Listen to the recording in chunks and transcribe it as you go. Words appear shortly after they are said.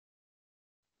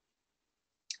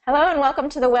Hello and welcome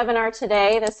to the webinar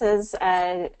today. This is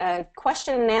a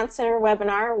question and answer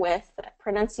webinar with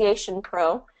Pronunciation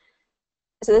Pro.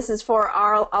 So this is for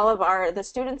all of the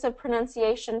students of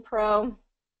Pronunciation Pro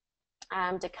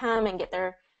to come and get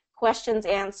their questions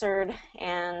answered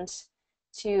and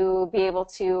to be able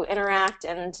to interact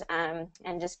and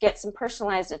just get some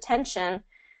personalized attention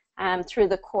through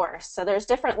the course. So there's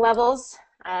different levels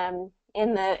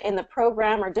in the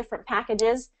program, or different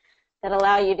packages that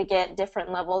allow you to get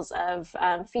different levels of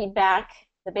feedback.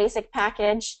 The basic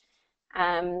package,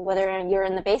 whether you're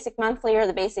in the basic monthly or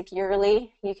the basic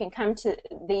yearly, you can come to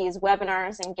these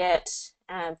webinars and get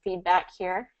feedback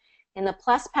here. In the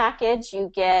plus package,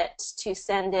 you get to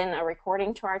send in a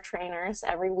recording to our trainers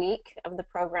every week of the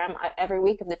program, every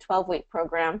week of the 12-week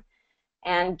program,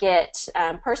 and get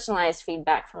personalized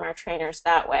feedback from our trainers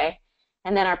that way.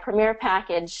 And then our premier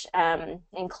package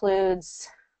includes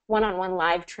one-on-one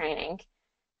live training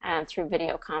through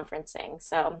video conferencing.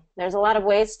 So there's a lot of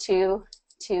ways to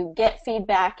get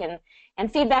feedback, and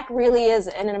feedback really is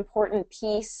an important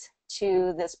piece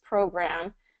to this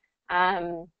program,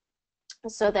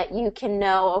 so that you can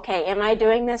know, okay, am I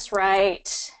doing this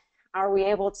right? Are we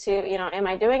able to, am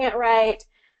I doing it right?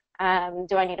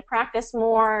 Do I need to practice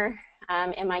more?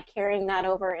 Am I carrying that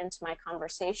over into my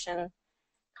conversational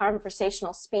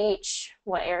speech?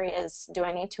 What areas do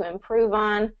I need to improve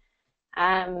on?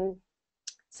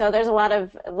 So there's a lot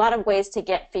of ways to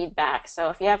get feedback. So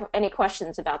if you have any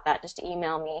questions about that, just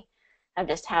email me of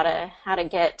just how to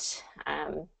get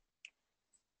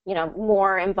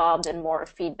more involved and more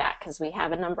feedback, because we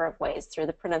have a number of ways through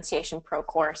the Pronunciation Pro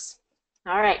course.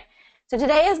 All right. So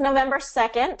today is November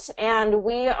 2nd, and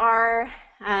we're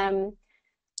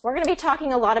going to be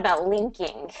talking a lot about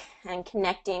linking and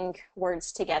connecting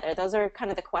words together. Those are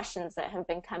kind of the questions that have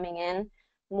been coming in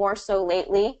more so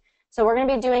lately. So we're going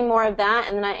to be doing more of that,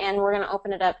 and we're going to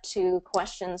open it up to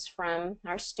questions from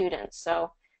our students that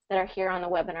are here on the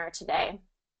webinar today.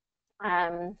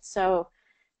 So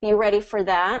be ready for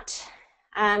that.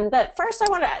 But first,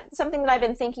 something that I've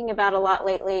been thinking about a lot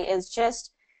lately is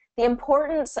just the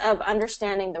importance of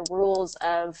understanding the rules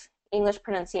of English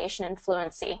pronunciation and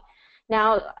fluency.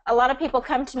 Now, a lot of people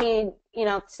come to me,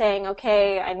 saying,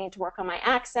 okay, I need to work on my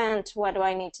accent. What do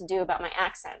I need to do about my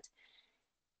accent?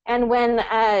 And when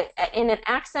an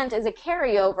accent is a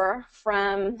carryover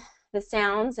from the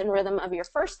sounds and rhythm of your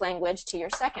first language to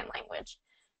your second language.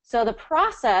 So the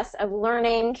process of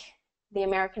learning the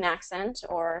American accent,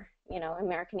 or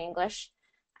American English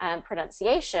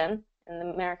pronunciation and the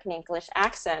American English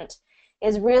accent,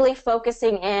 is really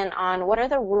focusing in on what are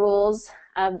the rules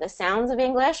of the sounds of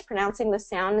English, pronouncing the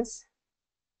sounds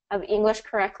of English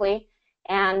correctly,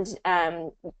 and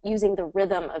using the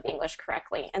rhythm of English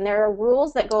correctly. And there are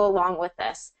rules that go along with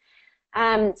this.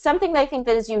 Something that I think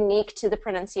that is unique to the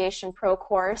Pronunciation Pro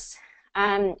course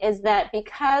is that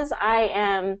because I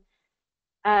am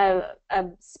a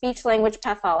speech-language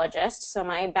pathologist, so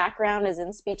my background is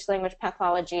in speech-language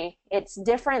pathology, it's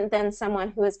different than someone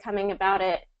who is coming about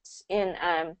it in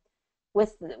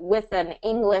with an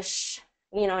English,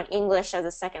 an English as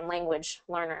a second language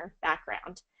learner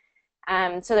background.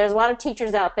 So there's a lot of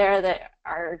teachers out there that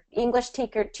are English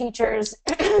teachers,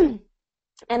 and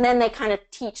then they kind of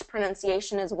teach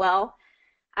pronunciation as well.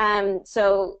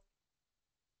 So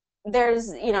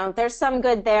there's some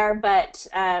good there, but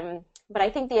I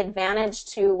think the advantage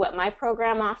to what my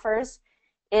program offers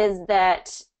is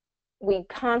that we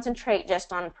concentrate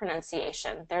just on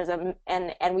pronunciation.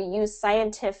 And we use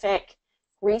scientific,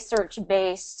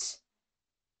 research-based,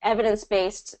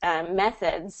 evidence-based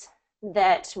methods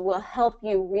that will help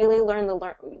you really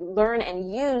learn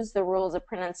and use the rules of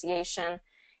pronunciation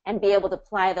and be able to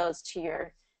apply those to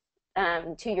your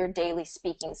daily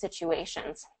speaking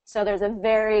situations. So there's a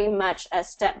very much a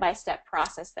step-by-step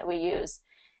process that we use.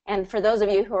 And for those of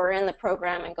you who are in the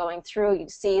program and going through, you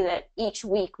see that each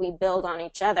week we build on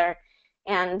each other.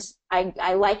 And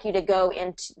I like you to go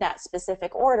into that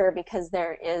specific order, because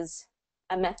there is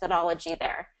a methodology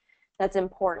there that's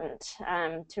important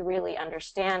to really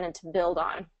understand and to build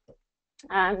on.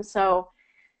 So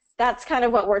that's kind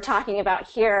of what we're talking about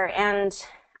here. And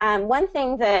one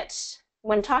thing that,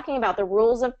 when talking about the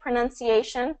rules of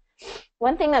pronunciation,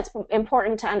 one thing that's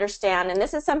important to understand, and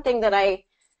this is something that I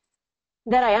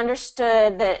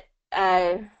understood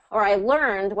or I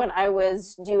learned when I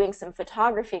was doing some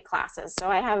photography classes. So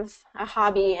I have a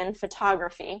hobby in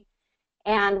photography.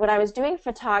 And when I was doing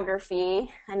photography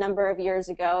a number of years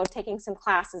ago, taking some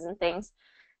classes and things,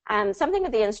 something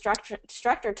that the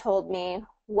instructor told me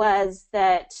was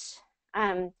that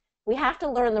we have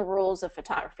to learn the rules of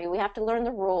photography. We have to learn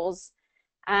the rules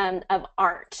of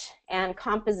art and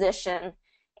composition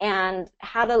and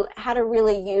how to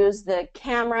really use the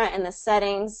camera and the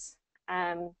settings,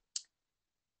 and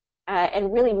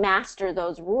really master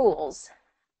those rules.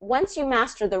 Once you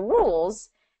master the rules,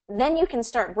 then you can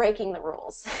start breaking the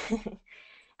rules.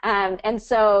 And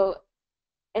so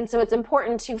it's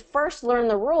important to first learn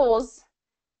the rules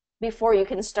before you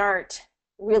can start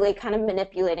really kind of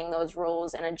manipulating those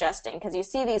rules and adjusting. Because you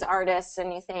see these artists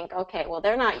and you think, okay, well,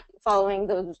 they're not following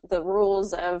the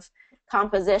rules of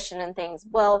composition and things.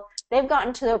 Well, they've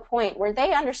gotten to the point where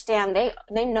they understand,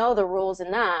 they know the rules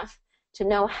enough to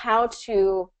know how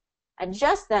to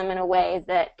adjust them in a way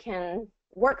that can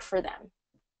work for them.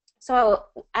 So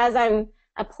as I'm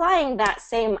applying that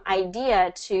same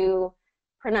idea to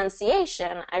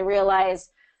pronunciation, I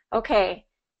realize, okay,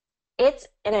 it's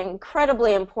an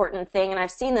incredibly important thing, and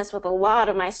I've seen this with a lot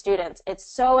of my students. It's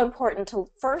so important to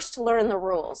first learn the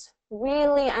rules,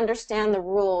 really understand the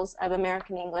rules of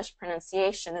American English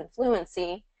pronunciation and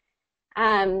fluency,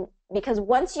 because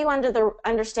once you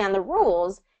understand the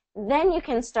rules, then you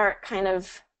can start kind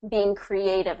of being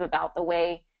creative about the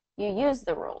way you use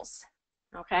the rules,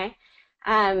 okay?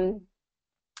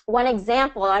 One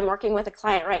example, I'm working with a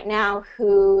client right now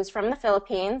who's from the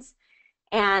Philippines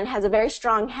and has a very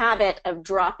strong habit of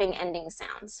dropping ending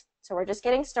sounds. So we're just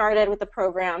getting started with the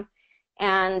program,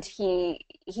 and he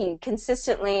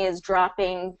consistently is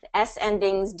dropping S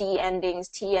endings, D endings,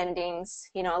 T endings,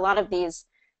 you know, a lot of these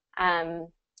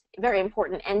very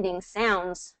important ending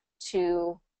sounds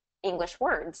to English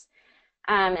words.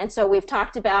 And so we've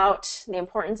talked about the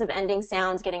importance of ending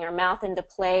sounds, getting our mouth into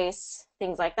place,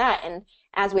 things like that. And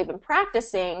as we've been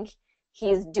practicing,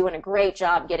 he's doing a great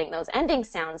job getting those ending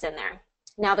sounds in there.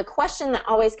 Now, the question that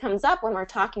always comes up when we're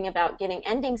talking about getting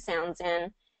ending sounds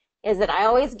in is that I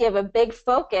always give a big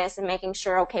focus in making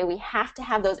sure, okay, we have to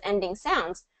have those ending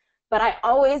sounds. But I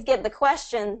always get the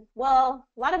question, well,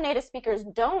 a lot of native speakers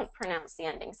don't pronounce the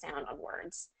ending sound on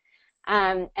words.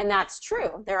 And that's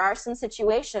true. There are some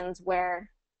situations where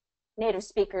native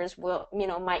speakers will,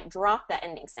 might drop the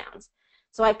ending sounds.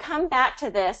 So I come back to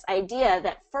this idea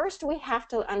that first we have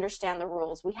to understand the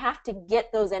rules. We have to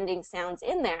get those ending sounds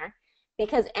in there,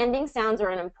 because ending sounds are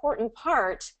an important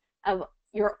part of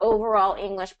your overall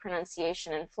English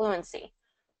pronunciation and fluency.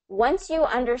 Once you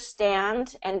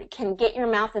understand and can get your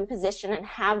mouth in position and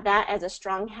have that as a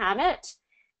strong habit,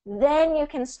 then you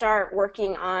can start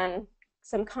working on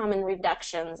some common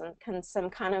reductions and some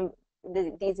kind of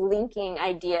these linking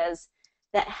ideas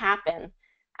that happen.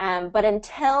 But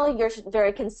until you're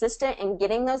very consistent in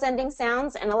getting those ending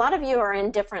sounds, and a lot of you are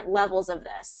in different levels of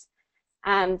this.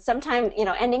 Sometimes,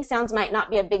 ending sounds might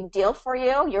not be a big deal for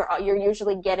you. You're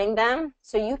usually getting them,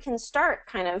 so you can start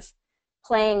kind of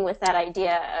playing with that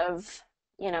idea of,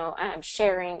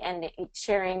 sharing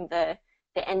the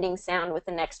ending sound with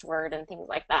the next word and things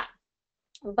like that.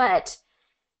 But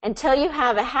until you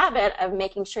have a habit of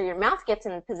making sure your mouth gets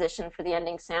in position for the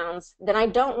ending sounds, then I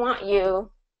don't want you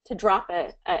to drop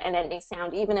an ending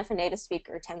sound, even if a native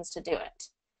speaker tends to do it.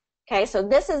 Okay, so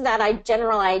this is that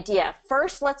general idea.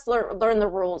 First, let's learn the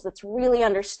rules. Let's really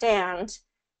understand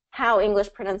how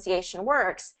English pronunciation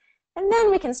works, and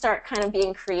then we can start kind of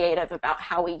being creative about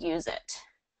how we use it.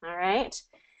 All right?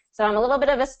 So I'm a little bit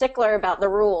of a stickler about the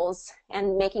rules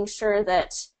and making sure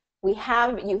that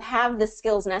you have the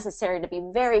skills necessary to be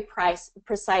very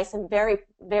precise and very,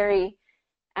 very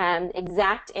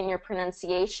exact in your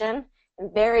pronunciation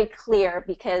and very clear,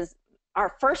 because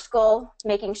our first goal is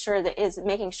making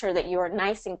sure that you are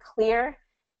nice and clear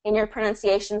in your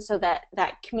pronunciation, so that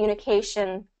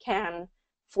communication can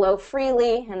flow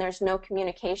freely and there's no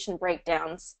communication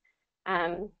breakdowns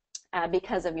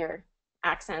because of your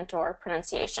accent or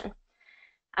pronunciation.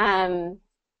 And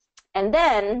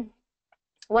then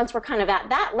once we're kind of at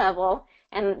that level,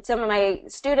 and some of my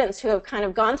students who have kind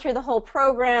of gone through the whole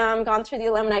program, gone through the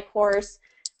alumni course,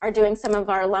 are doing some of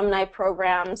our alumni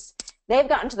programs, they've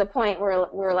gotten to the point where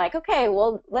we're like, okay,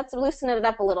 well, let's loosen it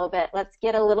up a little bit. Let's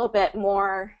get a little bit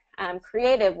more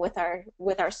creative with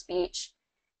our speech.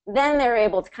 Then they're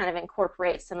able to kind of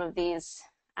incorporate some of these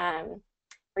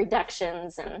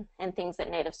reductions and things that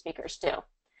native speakers do.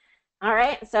 All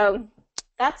right, so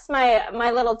that's my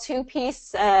little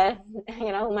two-piece,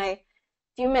 my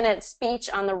few-minute speech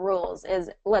on the rules. Is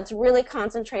let's really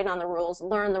concentrate on the rules,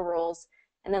 learn the rules,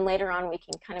 and then later on we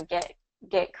can kind of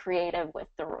get creative with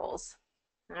the rules.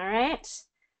 All right.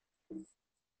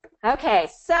 Okay,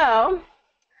 so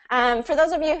for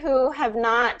those of you who have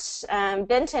not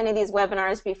been to any of these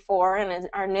webinars before and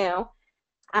are new,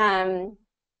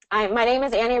 my name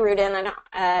is Annie Rudin, and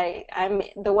I'm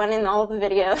the one in all the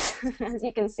videos, as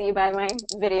you can see by my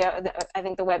video. I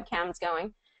think the webcam's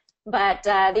going. But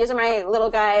these are my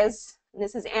little guys.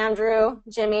 This is Andrew,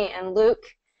 Jimmy, and Luke.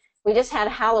 We just had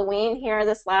Halloween here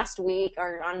this last week,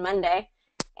 or on Monday,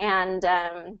 and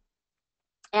I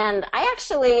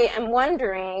actually am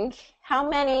wondering how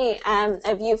many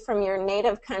of you from your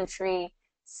native country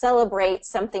celebrate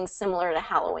something similar to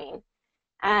Halloween.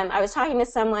 I was talking to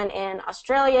someone in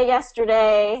Australia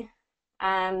yesterday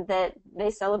that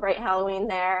they celebrate Halloween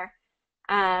there.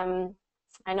 I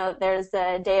know that there's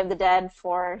the Day of the Dead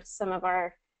for some of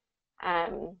our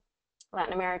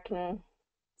Latin American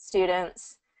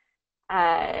students.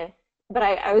 But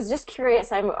I was just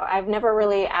curious. I've never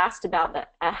really asked about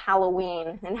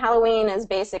Halloween. And Halloween is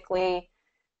basically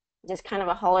just kind of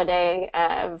a holiday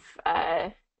of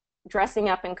dressing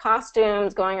up in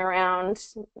costumes, going around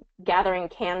gathering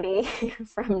candy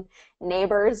from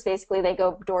neighbors. Basically, they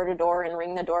go door to door and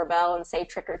ring the doorbell and say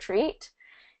trick or treat.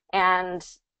 And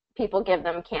people give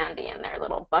them candy in their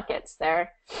little buckets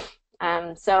there.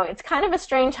 So it's kind of a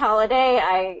strange holiday.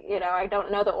 I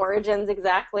don't know the origins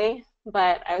exactly,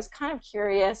 but I was kind of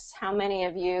curious how many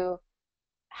of you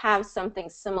have something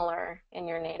similar in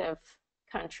your native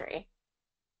country.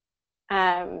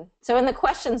 So in the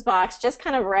questions box, just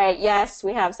kind of write, yes,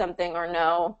 we have something, or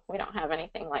no, we don't have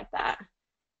anything like that.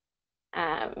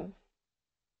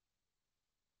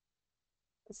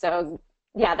 So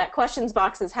yeah, that questions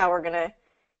box is how we're going to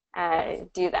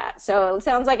do that. So it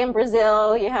sounds like in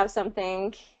Brazil you have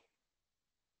something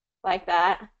like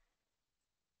that.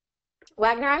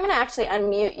 Wagner, I'm going to actually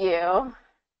unmute you.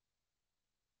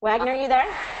 Wagner, you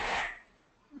there?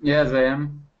 Yes, I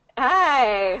am.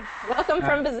 Hi, welcome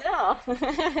from Brazil.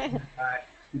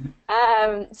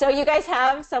 Hi. So you guys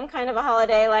have some kind of a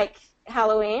holiday like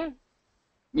Halloween?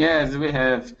 Yes, we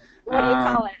have. What do you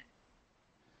call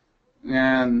it?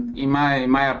 And in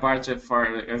my apartment,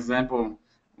 for example,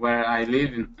 where I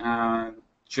live,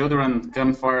 children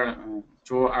come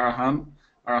to our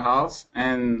house,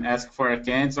 and ask for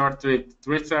candies or treats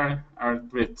or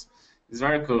treats. It's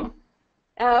very cool.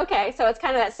 Oh, okay, so it's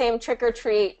kind of that same trick or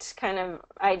treat kind of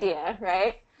idea,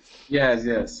 right? Yes,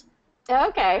 yes.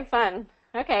 Okay, fun.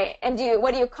 Okay, and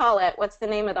what do you call it? What's the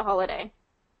name of the holiday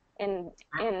in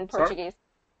Sorry? Portuguese?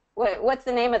 What's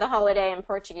the name of the holiday in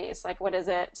Portuguese? Like, what is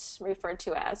it referred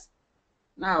to as?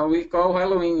 No, we call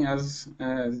Halloween as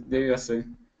the USA.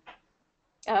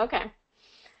 Oh, okay.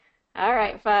 All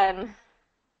right, fun.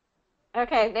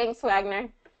 Okay, thanks, Wagner.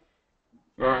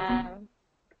 You're welcome. Um,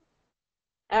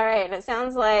 all right, and it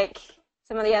sounds like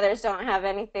some of the others don't have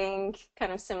anything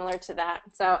kind of similar to that.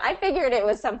 So I figured it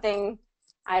was something,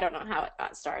 I don't know how it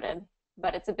got started,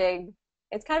 but it's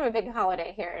kind of a big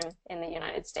holiday here in the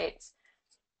United States.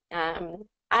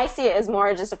 I see it as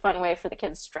more just a fun way for the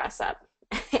kids to dress up.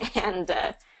 And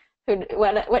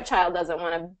what child doesn't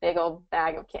want a big old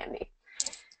bag of candy?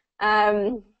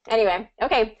 Anyway,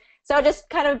 okay. So just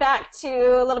kind of back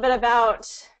to a little bit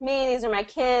about me. These are my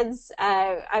kids.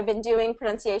 I've been doing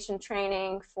pronunciation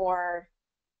training for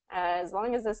as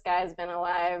long as this guy's been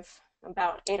alive,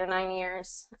 about 8 or 9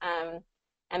 years.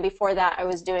 And before that, I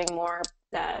was doing more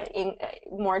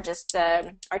just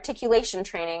articulation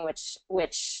training,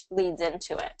 which leads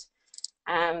into it.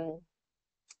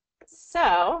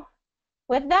 So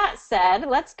with that said,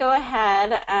 let's go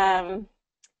ahead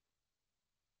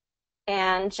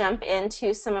and jump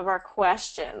into some of our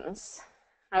questions.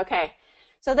 Okay,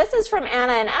 so this is from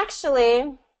Anna, and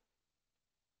actually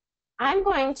I'm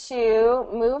going to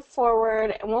move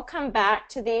forward and we'll come back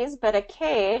to these, but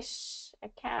Akash,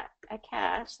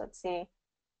 let's see.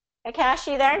 Akash,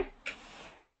 you there?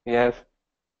 Yes.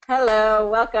 Hello,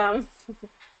 welcome.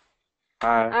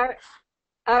 Hi.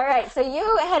 All right, so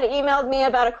you had emailed me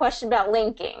about a question about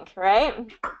linking, right?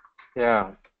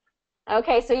 Yeah.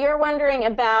 Okay, so you're wondering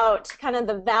about kind of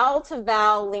the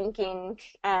vowel-to-vowel linking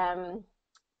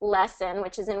lesson,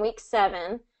 which is in week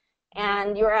 7,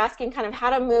 and you were asking kind of how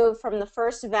to move from the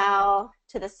first vowel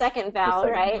to the second vowel,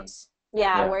 right?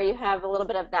 Yeah, where you have a little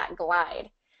bit of that glide.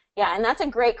 Yeah, and that's a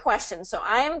great question. So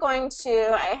I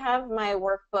have my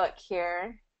workbook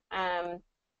here.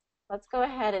 Let's go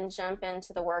ahead and jump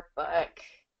into the workbook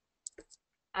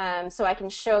so I can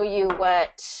show you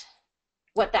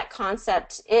what that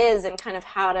concept is and kind of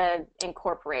how to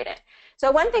incorporate it.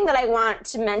 So one thing that I want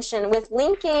to mention with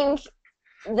linking,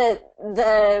 the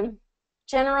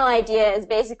general idea is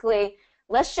basically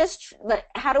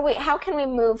how can we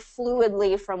move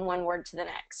fluidly from one word to the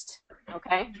next,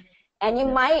 okay? And you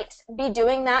might be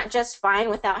doing that just fine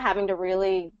without having to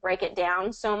really break it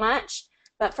down so much.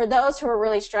 But for those who are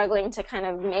really struggling to kind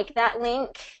of make that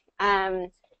link,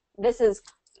 these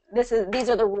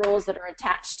are the rules that are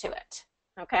attached to it.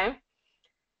 Okay.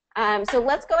 So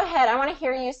let's go ahead. I want to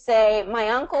hear you say, "My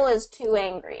uncle is too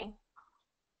angry."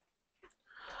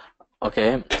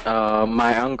 Okay.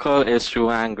 My uncle is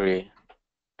too angry.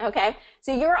 Okay,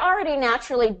 so you're already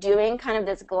naturally doing kind of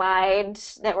this glide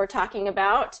that we're talking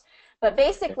about, but Okay.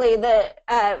 basically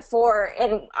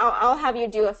and I'll have you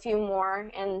do a few more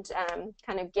and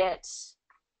kind of get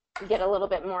a little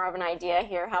bit more of an idea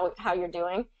here how you're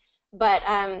doing. But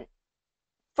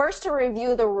first to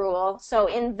review the rule, so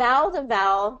in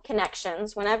vowel-to-vowel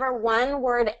connections, whenever one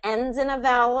word ends in a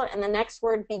vowel and the next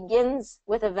word begins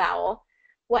with a vowel,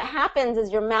 what happens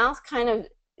is your mouth kind of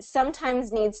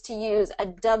sometimes needs to use a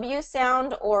W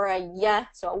sound or a Y,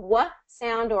 so a W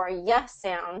sound or a Y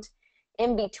sound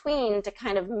in between to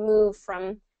kind of move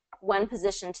from one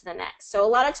position to the next. So a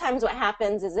lot of times what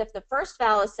happens is if the first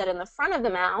vowel is said in the front of the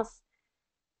mouth,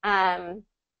 um,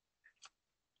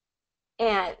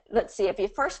 and let's see, if you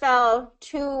first vowel,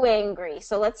 too angry.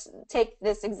 So let's take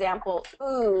this example.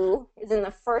 Ooh is in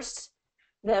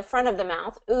the front of the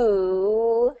mouth.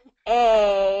 Ooh,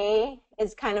 A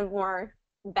is kind of more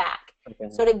back.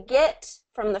 Okay. So to get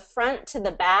from the front to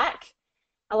the back,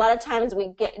 a lot of times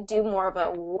we do more of a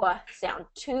W sound.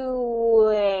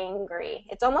 Too angry.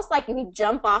 It's almost like we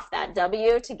jump off that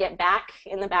W to get back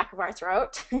in the back of our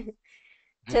throat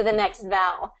to the next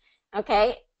vowel.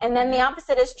 Okay, and then the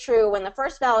opposite is true. When the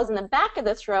first vowel is in the back of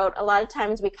the throat, a lot of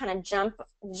times we kind of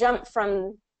jump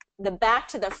from the back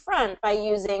to the front by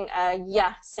using a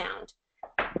Y sound.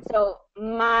 So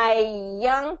my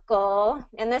uncle,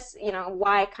 and this,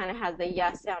 Y kind of has the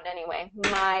Y sound anyway.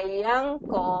 My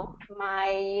uncle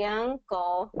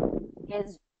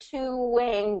is too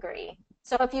angry.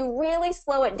 So if you really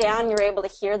slow it down, you're able to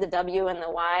hear the W and the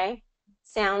Y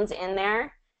sounds in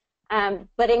there.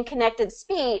 But in connected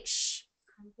speech,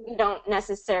 you don't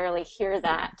necessarily hear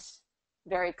that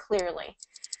very clearly.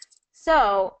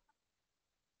 So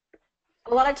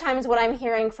a lot of times what I'm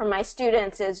hearing from my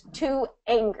students is too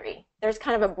angry. There's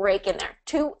kind of a break in there.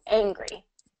 Too angry.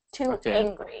 Too Okay.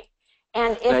 angry.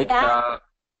 And if Like,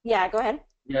 yeah, go ahead.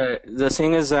 yeah, the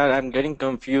thing is that I'm getting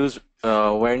confused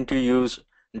when to use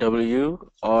W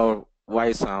or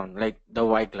Y sound, like the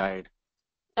Y glide.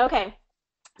 Okay.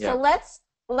 So Yeah.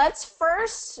 let's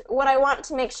first, what I want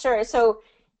to make sure, so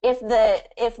if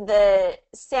the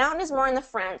sound is more in the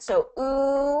front, so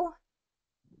ooh,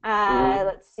 Ooh.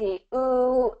 let's see,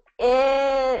 ooh,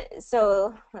 it,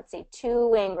 so let's see,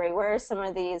 too angry. Where are some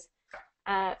of these?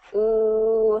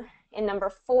 Ooh, in number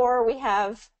 4 we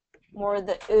have more of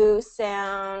the ooh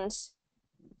sound.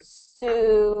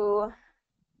 Sue,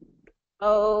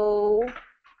 oh,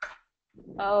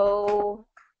 oh.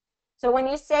 So when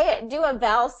you say it, do a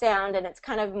vowel sound and it's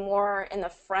kind of more in the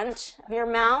front of your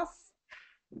mouth.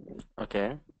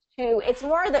 Okay. It's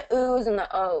more the oohs and the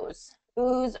ohs.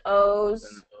 Oohs,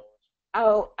 ohs,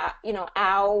 oh,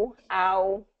 ow,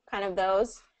 ow, kind of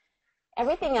those.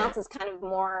 Everything Okay. else is kind of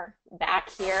more back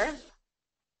here.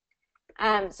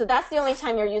 So that's the only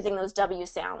time you're using those W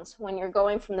sounds, when you're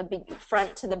going from the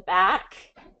front to the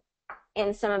back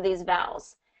in some of these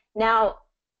vowels. Now,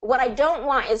 what I don't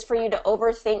want is for you to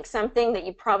overthink something that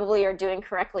you probably are doing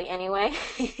correctly anyway.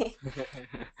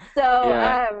 So,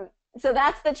 Yeah. so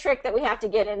that's the trick that we have to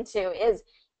get into is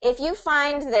if you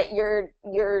find that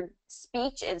your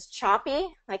speech is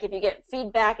choppy, like if you get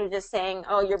feedback of just saying,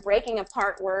 oh, you're breaking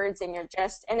apart words and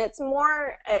and it's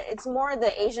more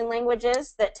the Asian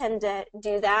languages that tend to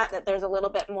do that there's a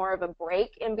little bit more of a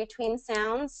break in between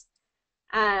sounds,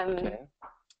 Okay.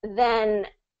 then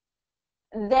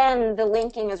the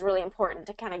linking is really important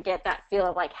to kind of get that feel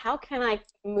of like, how can I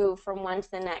move from one to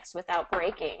the next without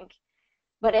breaking?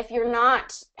 But if you're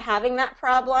not having that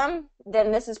problem,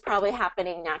 then this is probably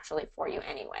happening naturally for you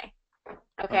anyway.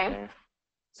 Okay? Okay.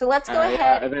 So let's go Yeah,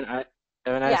 ahead. even I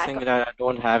Yeah, think that I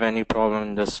don't have any problem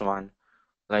in this one.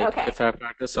 Like, okay. if I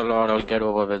practice a lot, I'll get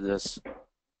over with this.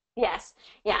 Yes.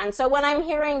 Yeah. And so when I'm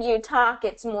hearing you talk,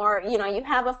 it's more, you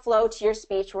have a flow to your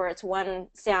speech where it's one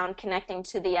sound connecting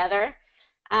to the other.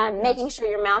 Making Yes. sure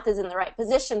your mouth is in the right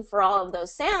position for all of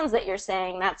those sounds that you're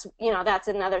saying, that's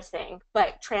another thing.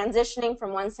 But transitioning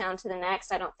from one sound to the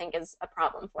next, I don't think is a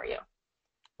problem for you.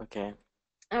 Okay.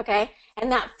 Okay,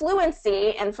 and that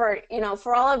fluency, and for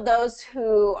all of those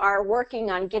who are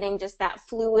working on getting just that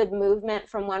fluid movement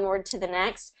from one word to the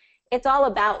next, it's all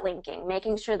about linking,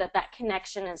 making sure that that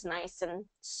connection is nice and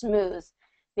smooth.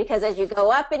 Because as you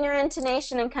go up in your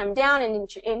intonation and come down in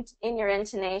your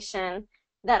intonation,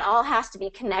 that all has to be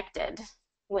connected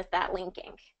with that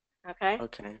linking. Okay.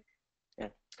 Okay. Yeah.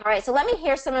 All right. So let me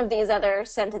hear some of these other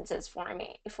sentences for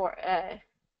me. I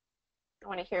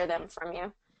want to hear them from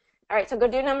you. All right, so go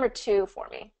do number 2 for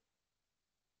me.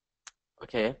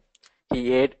 Okay.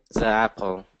 He ate the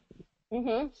apple.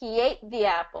 He ate the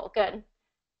apple. Good.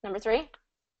 Number 3.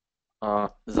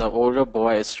 The older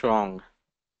boy is strong.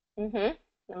 Mm-hmm.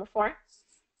 Number 4.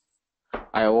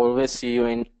 I always see you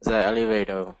in the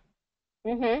elevator.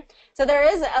 Mm-hmm. So there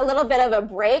is a little bit of a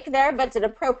break there, but it's an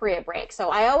appropriate break. So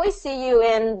I always see you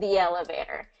in the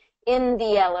elevator, in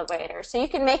the elevator. So you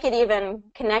can make it even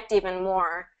connect even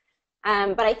more.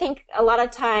 But I think a lot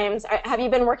of times, have you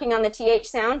been working on the TH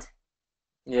sound?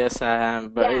 Yes, I am,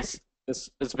 but Yeah.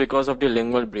 it's because of the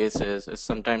lingual braces. It's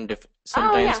Oh, sometimes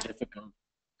yeah. difficult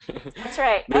That's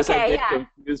right. because I Okay, get yeah.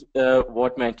 confused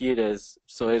what my teeth is,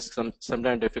 so it's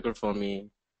sometimes difficult for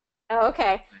me. Oh,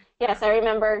 okay. Yes, I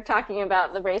remember talking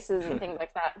about the braces and things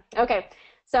like that. Okay.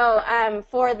 So,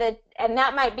 and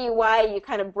that might be why you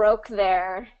kind of broke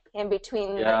there in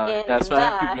between the Yeah, in that's and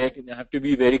why the. I have to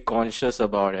be very conscious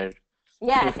about it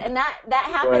Yes, and that before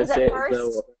I happens at say the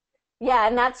first. word. Yeah,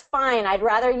 and that's fine. I'd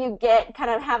rather you get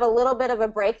kind of have a little bit of a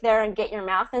break there and get your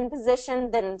mouth in position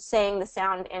than saying the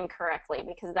sound incorrectly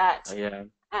because that, Yeah,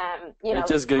 you I'm know,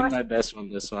 just giving first, my best on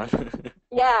this one.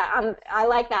 yeah, I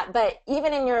like that. But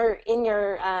even in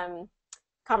your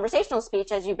conversational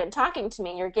speech, as you've been talking to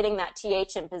me, you're getting that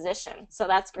th in position. So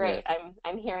that's Yeah. great.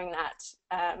 I'm hearing that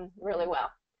really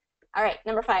well. All right,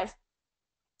 number 5.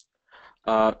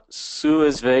 Sue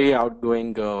is very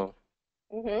outgoing girl.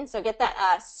 So get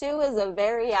that. Sue is a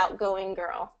very outgoing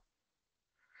girl.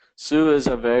 Sue is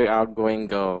a very outgoing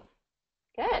girl.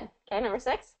 Good. Okay, number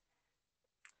 6.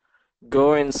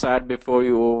 Go inside before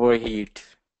you overheat.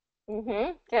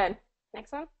 Good.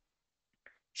 Next one.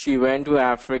 She went to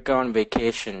Africa on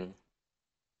vacation.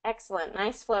 Excellent.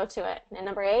 Nice flow to it. And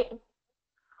number 8.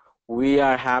 We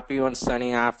are happy on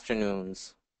sunny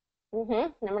afternoons.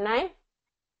 Number 9.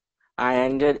 I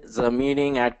ended the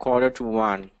meeting at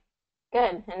 1:45.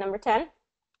 Good. And number 10.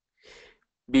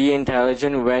 Be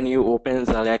intelligent when you open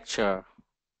the lecture.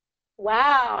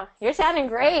 Wow, you're sounding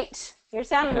great. You're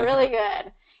sounding really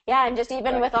good. Yeah, and just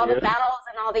even Thank with all the you. vowels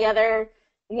and all the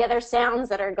other sounds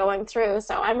that are going through.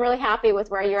 So I'm really happy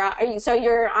with where you're at. So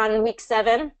you're on week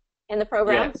 7 in the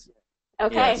program? Yes,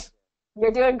 Okay. yes.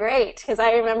 You're doing great because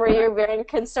I remember you were very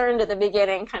concerned at the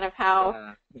beginning, kind of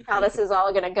Yeah. how this is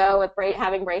all going to go with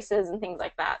having braces and things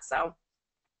like that. So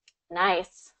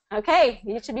nice. Okay,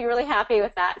 you should be really happy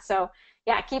with that. So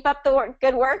yeah, keep up the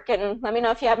good work and let me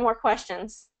know if you have more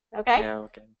questions. Okay? Yeah,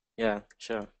 okay. Yeah,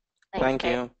 sure. Thanks, Thank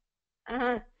babe. you.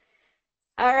 Uh-huh.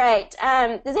 All right.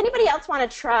 Does anybody else want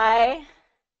to try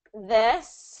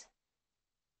this?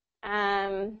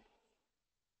 Um,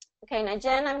 okay, now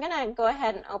Jen, I'm gonna go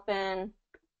ahead and open.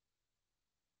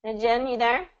 Now Jen, you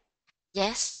there?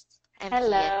 Yes, I'm here.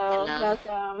 Hello, Hello.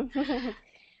 welcome.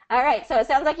 All right, so it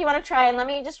sounds like you want to try, and let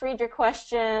me just read your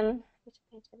question.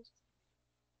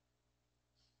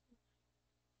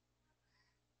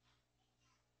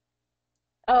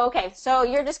 Oh, okay. So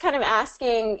you're just kind of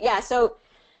asking, yeah. So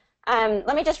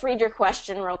let me just read your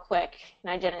question real quick,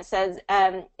 Nigel. It says,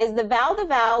 is the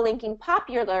vowel-to-vowel linking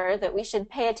popular that we should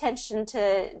pay attention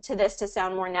to this to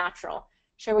sound more natural?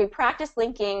 Should we practice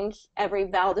linking every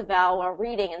vowel-to-vowel while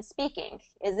reading and speaking?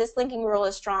 Is this linking rule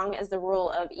as strong as the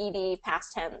rule of ed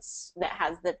past tense that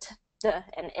has the t,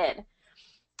 and id?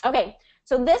 Okay,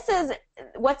 so this is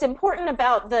what's important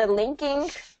about the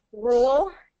linking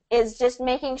rule is just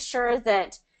making sure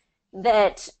that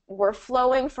we're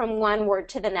flowing from one word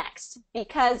to the next.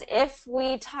 Because if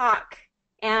we talk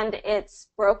and it's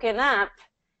broken up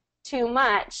too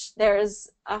much, there's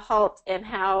a halt in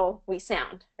how we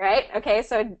sound, right? Okay,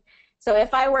 so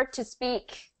if I were to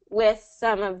speak with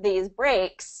some of these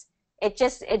breaks, it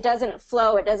doesn't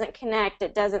flow, it doesn't connect,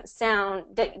 it doesn't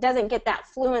sound, it doesn't get that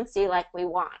fluency like we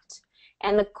want.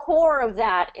 And the core of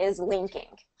that is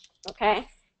linking, okay?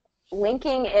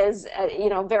 Linking is,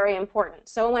 very important.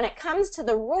 So when it comes to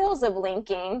the rules of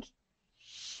linking,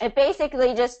 it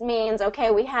basically just means, okay,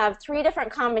 we have 3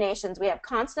 different combinations. We have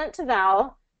consonant to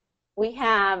vowel, we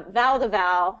have vowel to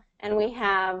vowel, and we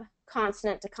have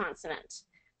consonant to consonant.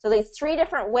 So these 3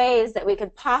 different ways that we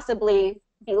could possibly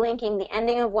be linking the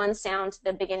ending of one sound to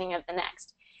the beginning of the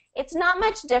next. It's not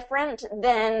much different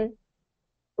than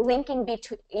linking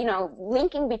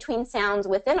between sounds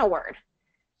within a word.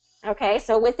 Okay,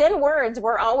 so within words,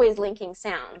 we're always linking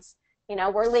sounds.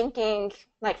 We're linking,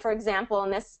 like for example,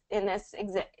 in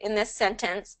this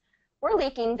sentence, we're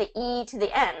linking the E to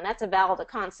the N. That's a vowel to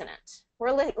consonant.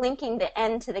 We're linking the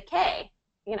N to the K.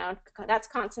 That's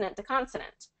consonant to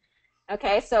consonant.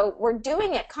 Okay, so we're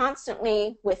doing it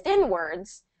constantly within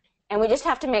words, and we just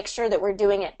have to make sure that we're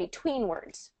doing it between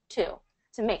words too,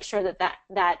 to make sure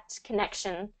that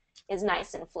connection is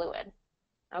nice and fluid.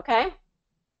 Okay?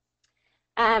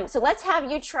 So let's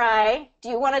have you try. Do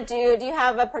you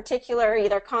have a particular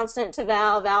either consonant to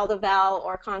vowel, vowel to vowel,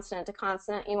 or consonant to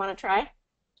consonant you want to try?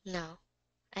 No,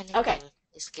 Okay. anything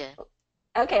is good.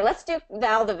 Okay, let's do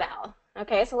vowel to vowel.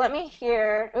 Okay, so let me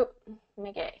hear. Oh, let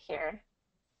me get here.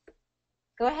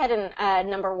 Go ahead and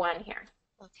number 1 here.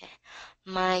 Okay.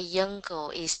 My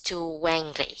uncle is too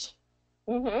wangly.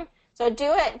 So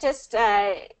do it just,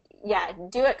 yeah,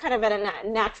 do it kind of at a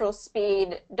natural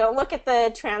speed. Don't look at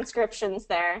the transcriptions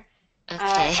there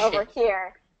Okay. over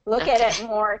here. Look at it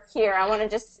more here. I want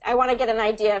to get an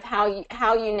idea of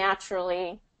how you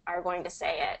naturally are going to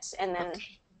say it, and then.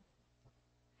 Okay.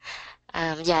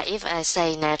 Yeah, if I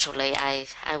say naturally, I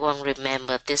won't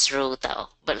remember this rule though.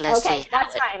 But let's see Okay, how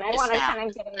that's it fine. I is want to out. kind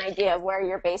of get an idea of where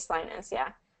your baseline is.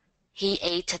 Yeah. He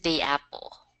ate the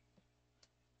apple.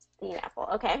 The apple.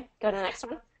 Okay, go to the next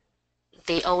one.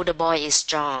 The older boy is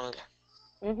strong.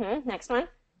 Next one.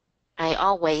 I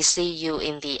always see you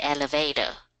in the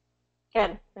elevator.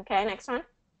 Good. Okay, next one.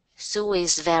 Sue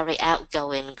is very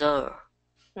outgoing girl.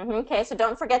 Okay, so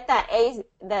don't forget that A,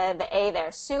 the A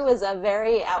there. Sue is a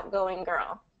very outgoing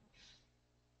girl.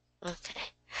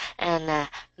 Okay. And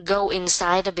go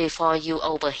inside before you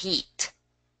overheat.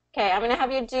 Okay, I'm going to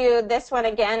have you do this one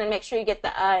again and make sure you get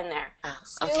the in there.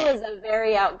 Sue Okay. is a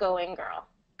very outgoing girl.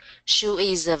 Sue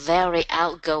is a very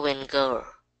outgoing girl.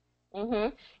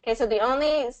 Okay, so the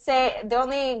only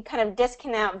kind of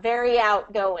disconnect, very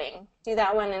outgoing. Do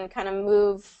that one and kind of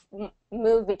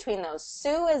move between those.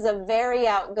 Sue is a very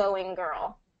outgoing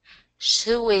girl.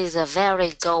 Sue is a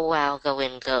very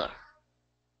outgoing girl.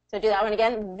 So do that one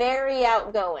again. Very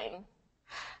outgoing.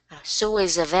 Sue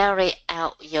is a very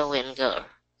outgoing girl.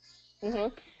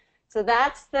 So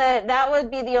that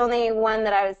would be the only one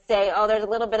that I would say, oh, there's a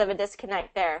little bit of a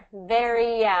disconnect there.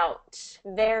 Very out.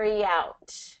 Very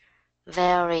out.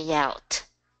 Very out.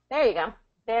 There you go.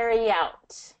 Very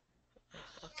out.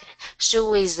 Okay.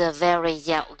 Sue is a very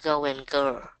outgoing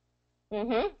girl.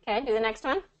 Okay, do the next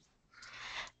one.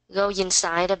 Go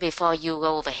inside before you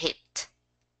overheat.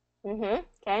 Okay,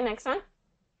 next one.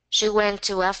 She went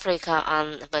to Africa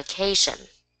on vacation.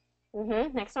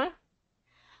 Next one.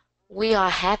 We are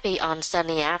happy on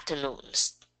sunny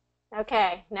afternoons.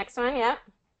 Okay, next one, yep.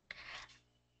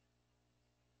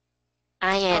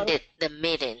 I ended the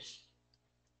meeting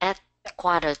at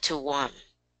 1:45.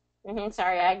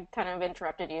 Sorry, I kind of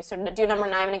interrupted you. So do number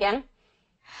 9 again.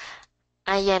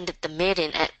 I ended the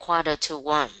meeting at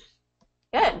 1:45.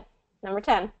 Good. Number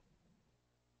 10.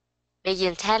 Be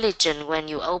intelligent when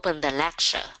you open the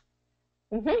lecture.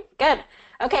 Good.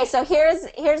 Okay, so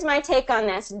here's my take on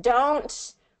this.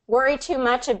 Don't worry too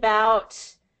much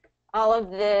about all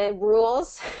of the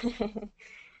rules.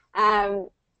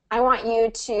 I want you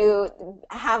to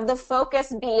have the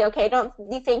focus be, okay, don't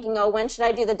be thinking, oh, when should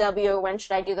I do the W or when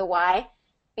should I do the Y?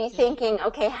 Be thinking,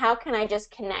 okay, how can I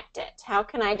just connect it? How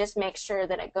can I just make sure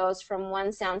that it goes from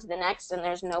one sound to the next and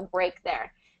there's no break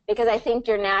there? Because I think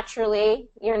you're naturally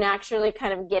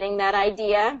kind of getting that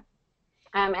idea,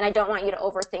 and I don't want you to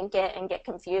overthink it and get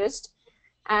confused.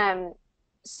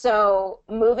 So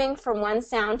moving from one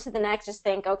sound to the next, just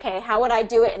think, okay, how would I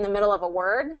do it in the middle of a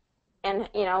word? And,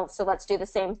 so let's do the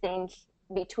same thing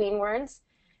between words.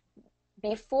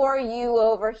 Before you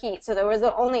overheat. So there was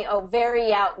only,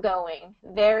 very outgoing,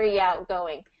 very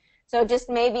outgoing. So just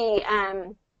maybe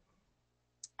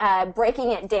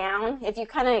breaking it down. If you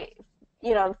kind of,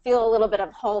 feel a little bit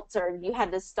of halt or you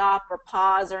had to stop or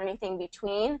pause or anything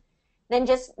between, then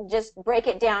just break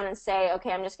it down and say,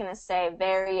 okay, I'm just going to say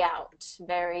very out,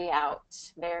 very out,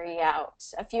 very out.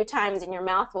 A few times and your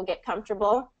mouth will get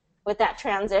comfortable with that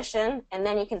transition, and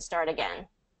then you can start again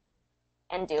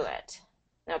and do it.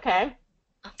 Okay?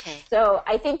 Okay. So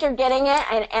I think you're getting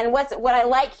it, and what I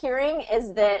like hearing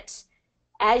is that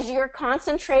as you're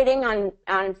concentrating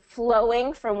on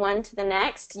flowing from one to the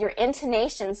next, your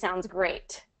intonation sounds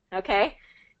great. Okay?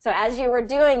 So as you were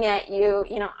doing it,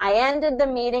 I ended the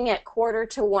meeting at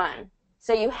 1:45.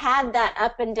 So you had that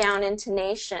up and down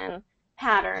intonation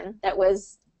pattern that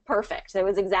was perfect. That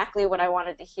was exactly what I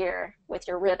wanted to hear with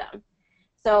your rhythm.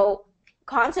 So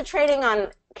concentrating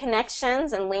on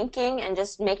connections and linking and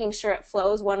just making sure it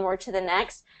flows one word to the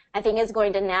next, I think is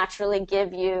going to naturally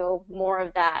give you more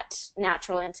of that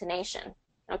natural intonation.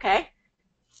 Okay?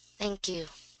 Thank you.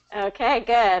 Okay,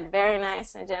 good. Very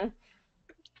nice, Ajin.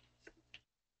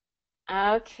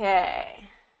 Okay.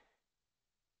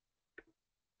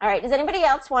 All right, does anybody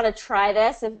else want to try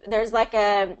this? If there's like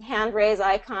a hand raise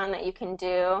icon that you can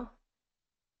do.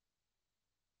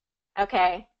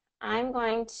 Okay, I'm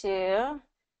going to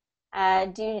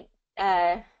do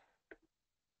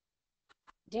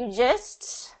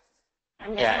just.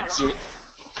 Yeah,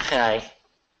 hi.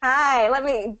 Hi, what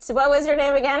was your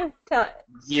name again?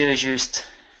 Dieu juste.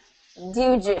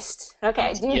 Dujust.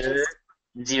 Okay, Dieu, Dujust.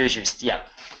 Dieu juste. Yeah.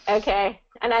 Okay.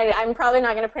 And I'm probably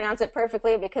not going to pronounce it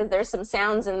perfectly because there's some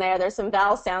sounds in there. There's some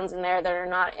vowel sounds in there that are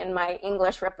not in my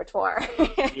English repertoire.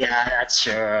 Yeah, that's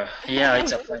sure. Yeah,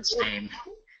 it's a French name.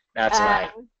 That's Uh,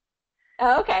 right.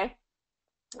 oh, okay.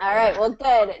 All right. Yeah. Well,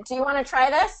 good. Do you want to try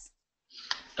this?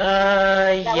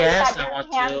 That what you Yes, had I your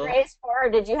want hand to. raised for, or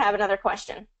did you have another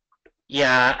question?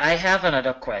 Yeah, I have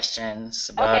another questions,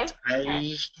 Okay. but All right.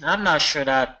 I'm not sure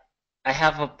that I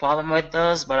have a problem with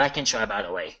those, but I can try by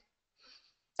the way.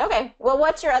 Okay. Well,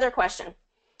 what's your other question?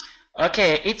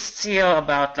 Okay, it's still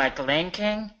about like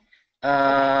linking.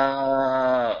 Okay.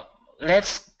 Uh,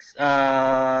 let's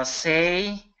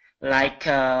say like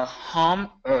home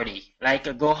early,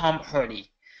 like go home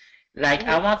early. Like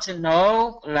I Mm-hmm. want to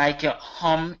know like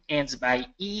home ends by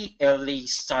E, early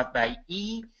start by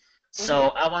E. Mm-hmm. So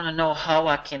I want to know how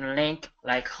I can link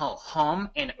like home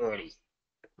and early.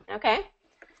 Okay.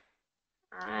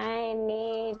 I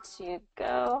need to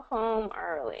go home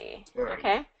early. Early.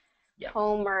 Okay. Yeah.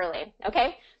 Home early.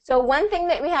 Okay. So one thing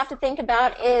that we have to think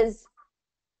about is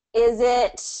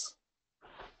it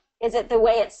is it the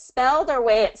way it's spelled or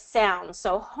way it sounds?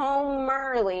 So home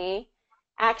early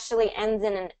actually ends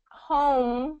in an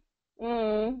home.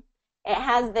 It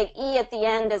has the E at the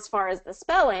end as far as the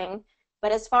spelling,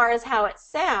 but as far as how it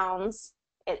sounds,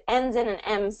 it ends in an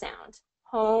M sound.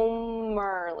 Home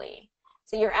early.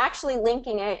 So you're actually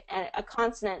linking a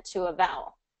consonant to a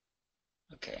vowel.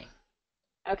 Okay.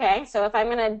 Okay, so if I'm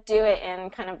going to do it in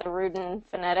kind of the Rudin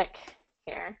phonetic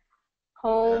here,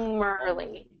 home Home.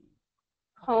 early,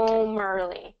 Okay. home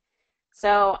early.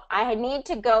 So I need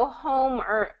to go home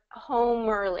or home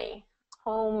early,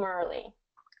 home early,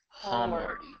 home Home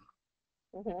early. early.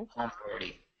 Hmm. Home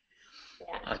early.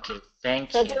 Yeah. Okay,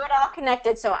 So thank do you. it all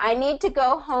connected. So I need to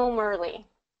go home early.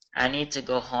 I need to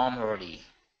go home early.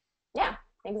 Yeah,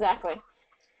 exactly.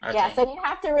 Yeah, Okay. so you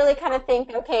have to really kind of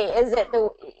think, okay,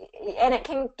 and it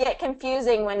can get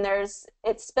confusing when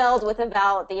it's spelled with a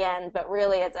vowel at the end, but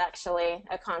really it's actually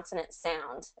a consonant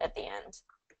sound at the end.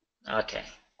 Okay.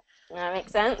 Does that make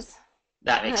sense?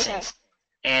 That makes Okay. sense.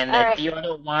 And All right. the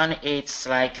other one, it's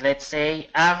like, let's say,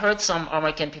 I heard some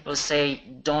American people say,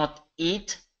 don't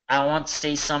eat. I want to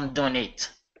say some don't eat.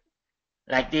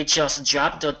 Like they just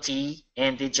drop the T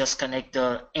and they just connect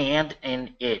the and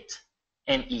it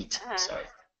and eat. Uh, Sorry.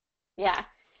 yeah.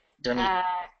 Don't eat.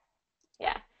 Uh,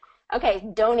 yeah.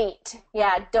 Okay, don't eat.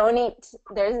 Yeah, don't eat.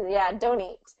 Don't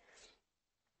eat.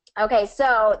 Okay,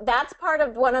 so that's part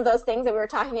of one of those things that we were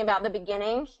talking about in the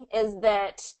beginning is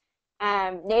that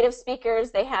native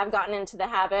speakers, they have gotten into the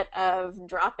habit of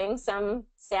dropping some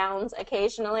sounds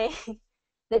occasionally.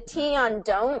 The T on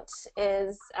don't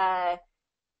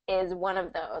is one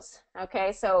of those.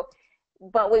 Okay, so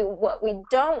but what we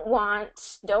don't want,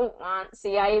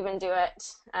 see, I even do it.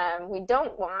 We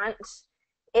don't want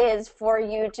is for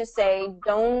you to say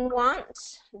don't want.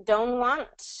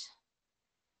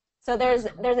 So there's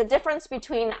a difference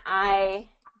between I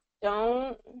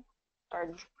don't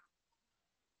or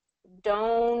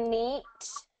don't need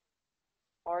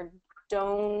or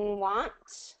don't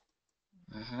want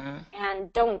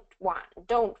and don't want.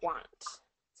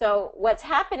 So what's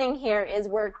happening here is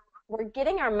we're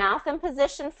getting our mouth in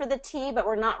position for the T, but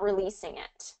we're not releasing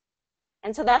it.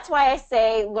 And so that's why I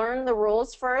say learn the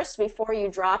rules first before you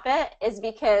drop it, is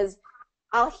because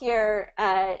I'll hear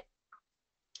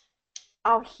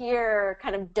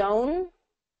kind of don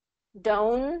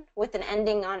with an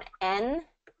ending on N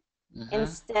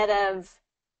instead of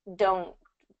don't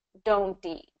don't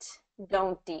eat.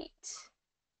 Don't eat.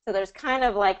 So there's kind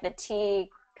of like the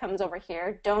T comes over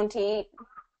here. Don't eat.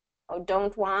 Oh,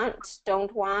 don't want.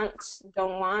 Don't want.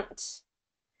 Don't want.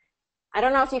 I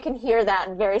don't know if you can hear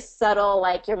that very subtle,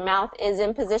 like your mouth is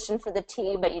in position for the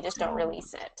T, but you just don't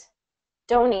release it.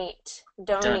 Don't eat.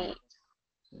 Don't Don't eat. eat.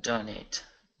 Don't eat.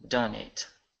 Don't eat.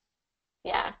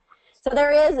 Yeah. So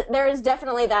there is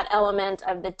definitely that element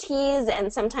of the T's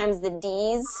and sometimes the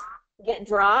D's get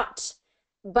dropped.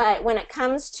 But when it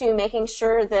comes to making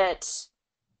sure that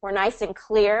we're nice and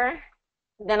clear,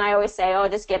 then I always say, oh,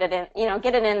 just get it in,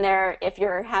 get it in there if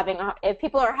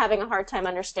people are having a hard time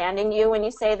understanding you when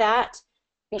you say that,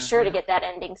 be sure to get that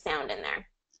ending sound in there.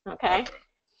 Okay?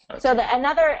 Okay. So Okay.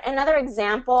 another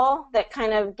example that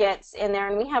kind of gets in there,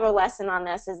 and we have a lesson on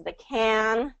this, is the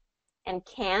can and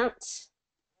can't.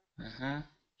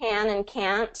 Can and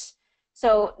can't.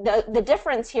 So the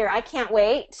difference here, I can't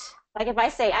wait. Like if I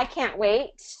say I can't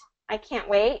wait,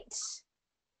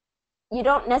 you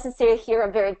don't necessarily hear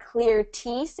a very clear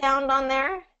T sound on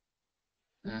there.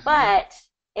 But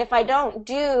if I don't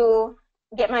do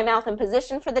get my mouth in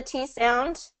position for the T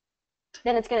sound,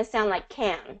 then it's going to sound like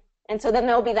can. And so then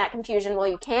there'll be that confusion. Well,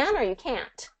 you can or you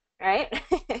can't, right?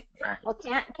 Right. Well,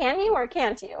 can you or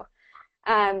can't you?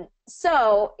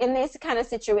 So in these kind of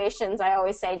situations, I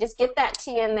always say just get that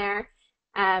T in there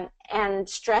and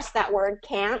stress that word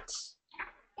can't,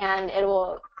 and it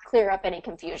will clear up any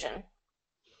confusion.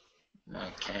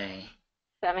 Okay.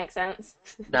 Does that make sense?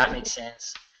 That makes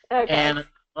sense. Okay. And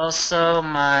also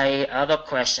my other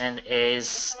question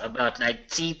is about like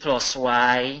T plus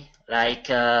Y, like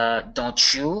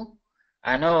don't you?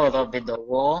 I know a little bit the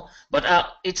rule, but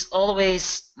it's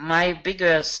always my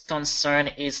biggest concern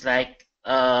is like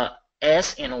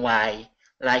S and Y,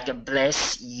 like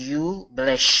bless you,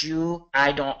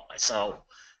 I don't, so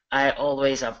I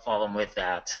always have problem with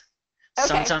that. Okay.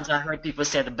 Sometimes I heard people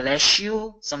said bless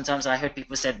you, sometimes I heard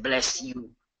people said bless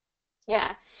you.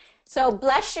 Yeah. So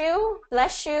bless you,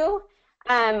 bless you.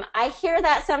 I hear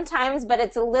that sometimes, but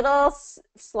it's a little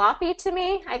sloppy to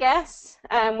me, I guess,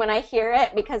 when I hear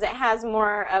it, because it has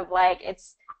more of like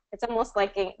it's almost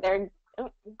like they're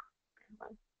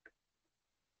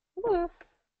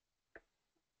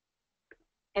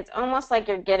it's almost like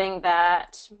you're getting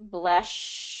that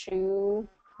bless you,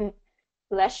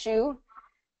 bless you,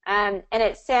 and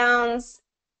it sounds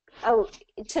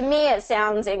to me it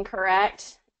sounds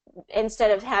incorrect.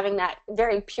 Instead of having that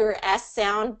very pure S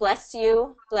sound, bless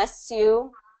you, bless you,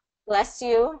 bless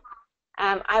you,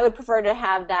 I would prefer to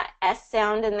have that S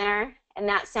sound in there, and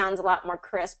that sounds a lot more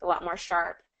crisp, a lot more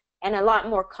sharp, and a lot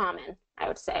more common, I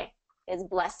would say, is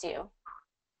bless you.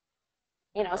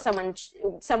 You know, someone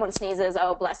sneezes,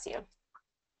 oh, bless you.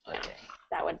 Okay.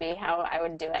 That would be how I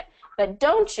would do it. But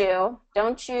don't you,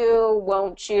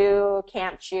 won't you,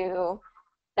 can't you,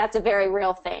 that's a very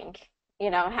real thing. You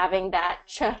know, having that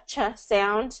ch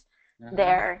sound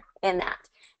there in that.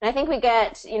 And I think we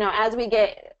get, you know, as we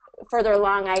get further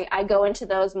along, I go into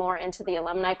those more into the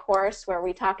alumni course where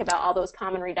we talk about all those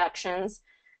common reductions.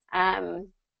 But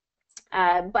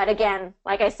again,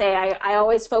 like I say, I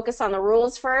always focus on the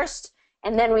rules first,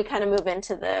 and then we kind of move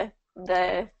into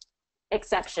the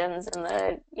exceptions and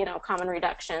the, you know, common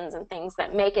reductions and things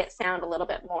that make it sound a little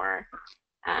bit more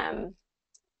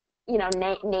you know,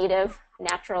 native,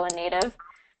 natural and native.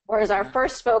 Whereas our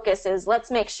first focus is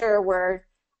let's make sure we're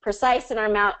precise in our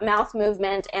mouth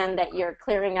movement and that you're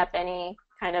clearing up any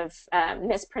kind of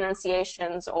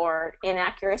mispronunciations or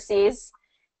inaccuracies.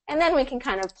 And then we can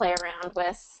kind of play around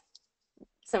with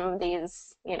some of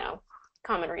these, you know,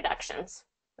 common reductions.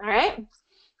 All right?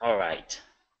 All right.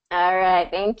 All right,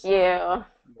 thank you. You're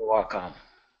welcome.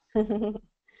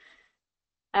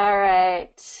 All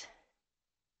right.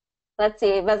 Let's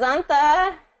see,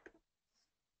 Vazanta.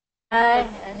 Hi,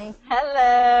 Annie.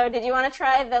 Hello. Did you want to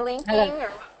try the linking, Hello.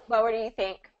 or what do you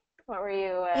think? What were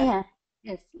you? Yeah,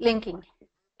 yes, linking.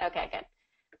 Okay, good.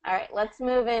 All right, let's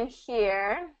move in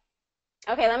here.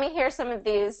 Okay, let me hear some of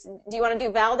these. Do you want to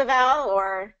do vowel to vowel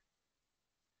or?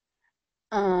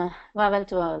 Vowel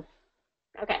to vowel.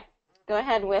 Okay, go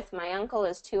ahead with my uncle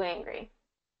is too angry.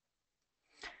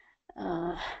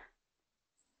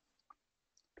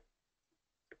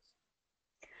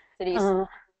 So do you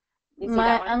see My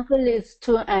that one? uncle is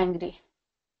too angry.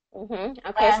 Okay,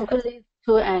 My so uncle is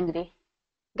too angry.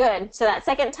 good. So that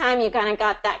second time you kind of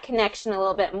got that connection a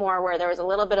little bit more where there was a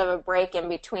little bit of a break in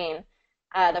between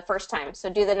the first time. So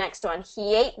do the next one.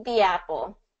 He ate the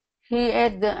apple. He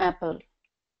ate the apple.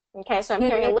 Okay, so I'm He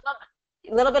hearing a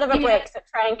ate, little bit of a he, break, so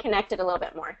try and connect it a little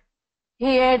bit more.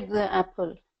 he ate the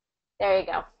apple. There you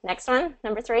go. Next one,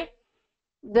 number 3.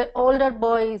 The older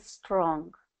boy is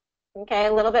strong. Okay,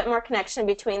 a little bit more connection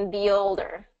between the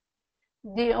older.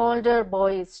 The older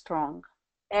boy is strong.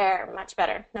 There, much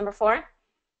better. Number 4.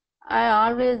 I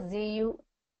always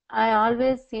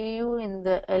see you in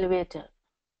the elevator.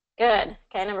 Good.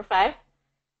 Okay, number 5.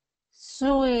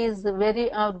 Sue is a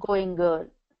very outgoing girl.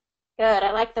 Good.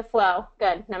 I like the flow.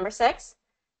 Good. Number 6.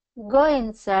 Go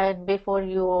inside before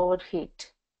you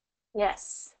overheat.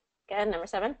 Yes. Good. Number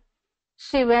 7.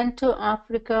 She went to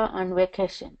Africa on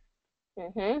vacation.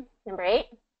 Number 8.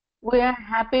 We are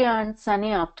happy on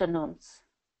sunny afternoons.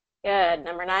 Good.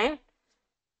 Number 9.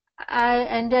 I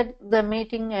ended the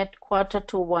meeting at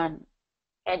 1:45.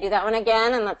 Okay, do that one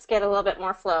again, and let's get a little bit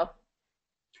more flow.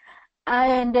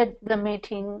 I ended the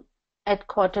meeting at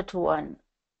 1:45.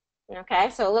 Okay,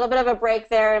 so a little bit of a break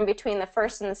there in between the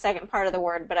first and the second part of the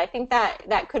word, but I think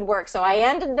that could work. So I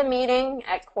ended the meeting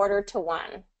at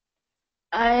 1:45.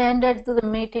 I ended the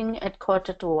meeting at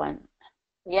 1:45.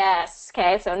 Yes,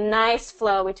 okay, so nice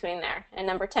flow between there. And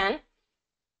number 10?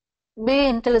 Be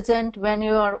intelligent when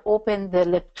you are open the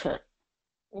lecture.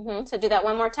 So do that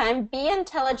one more time. Be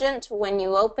intelligent when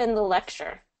you open the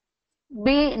lecture.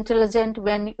 Be intelligent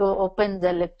when you open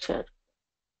the lecture.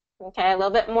 Okay, a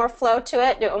little bit more flow to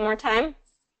it. Do it one more time.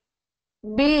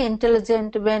 Be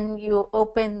intelligent when you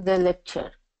open the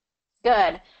lecture.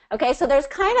 Good. Okay, so there's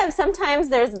kind of sometimes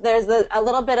there's a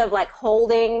little bit of like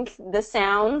holding the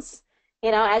sounds,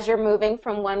 as you're moving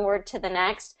from one word to the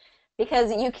next,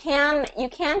 because you can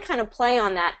kind of play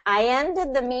on that. I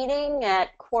ended the meeting at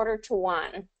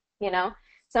 1:45.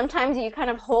 Sometimes you kind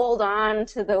of hold on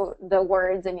to the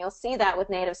words, and you'll see that with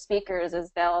native speakers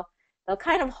is they'll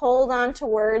kind of hold on to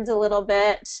words a little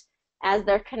bit as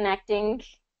they're connecting,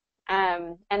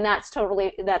 and that's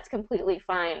completely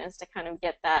fine, is to kind of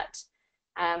get that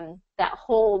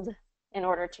hold in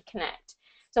order to connect.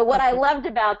 So what I loved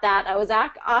about that was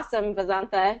awesome,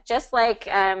 Vasantha, just like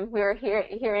we were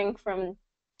hearing from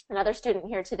another student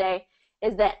here today,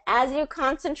 is that as you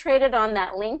concentrated on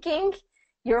that linking,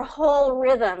 your whole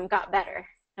rhythm got better.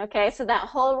 Okay, so that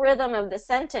whole rhythm of the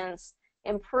sentence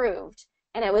improved.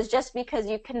 And it was just because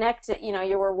you connected,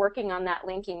 you were working on that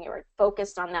linking, you were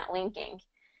focused on that linking.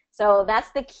 So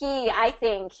that's the key, I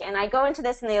think, and I go into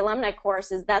this in the alumni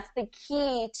course, is that's the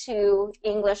key to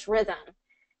English rhythm,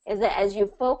 is that as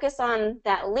you focus on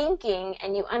that linking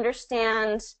and you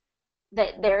understand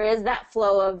that there is that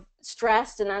flow of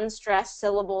stressed and unstressed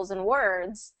syllables and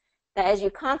words, that as you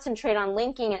concentrate on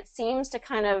linking, it seems to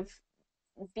kind of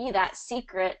be that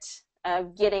secret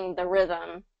of getting the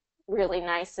rhythm really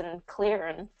nice and clear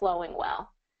and flowing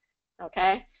well.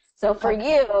 Okay? So for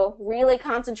you, really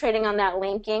concentrating on that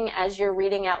linking as you're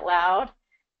reading out loud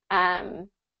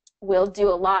will do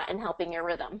a lot in helping your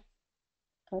rhythm.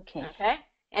 Okay. Okay?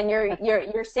 And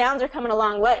your sounds are coming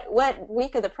along. What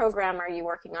week of the program are you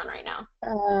working on right now?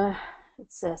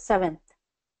 It's 7th.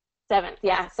 7th,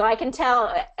 yeah. So I can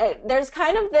tell there's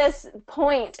kind of this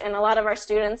point in a lot of our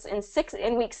students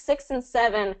in weeks 6 and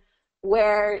 7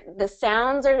 where the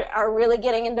sounds are really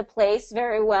getting into place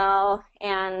very well,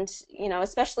 and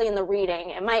especially in the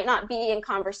reading. It might not be in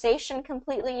conversation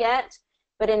completely yet,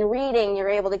 but in reading you're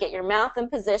able to get your mouth in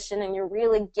position and you're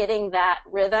really getting that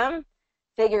rhythm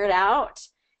figured out.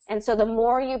 And so the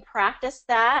more you practice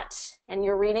that and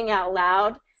you're reading out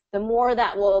loud, the more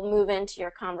that will move into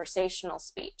your conversational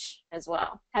speech as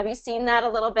well. Have you seen that a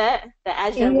little bit? That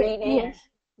as you're reading,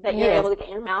 that you're able to get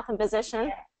your mouth in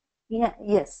position?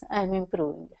 Yes, I'm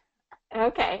improving.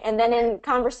 Okay, and then in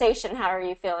conversation, how are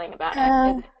you feeling about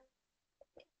it?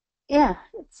 Yeah,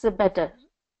 it's better.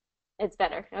 It's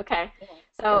better. Okay.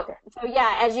 So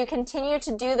yeah, as you continue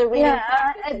to do the reading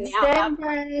practice at and the the out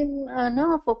same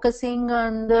time, focusing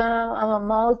on our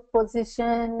mouth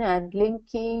position and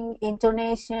linking,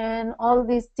 intonation, all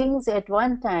these things at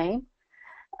one time,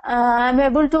 I'm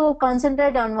able to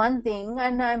concentrate on one thing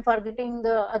and I'm forgetting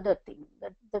the other thing.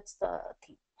 That's the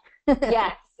thing.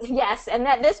 Yes. And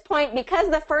at this point, because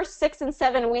the first 6 and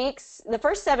 7 weeks,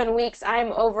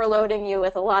 I'm overloading you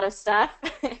with a lot of stuff.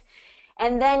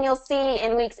 And then you'll see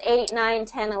in weeks 8, 9,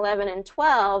 10, 11, and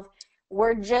 12,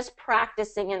 we're just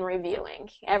practicing and reviewing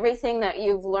everything that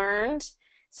you've learned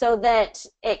so that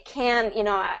it can,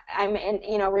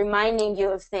 I'm reminding you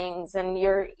of things, and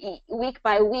you're week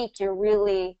by week, you're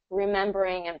really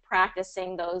remembering and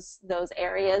practicing those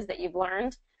areas that you've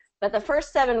learned. But the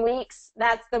first 7 weeks,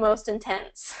 that's the most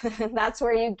intense. That's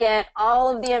where you get all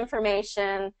of the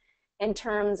information in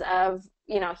terms of,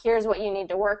 here's what you need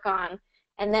to work on.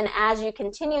 And then as you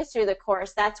continue through the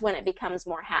course, that's when it becomes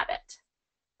more habit.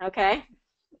 Okay?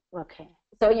 Okay.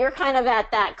 So you're kind of at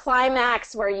that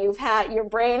climax where your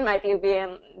brain might be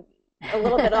being a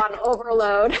little bit on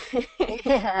overload.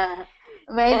 Yeah.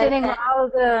 Maintaining all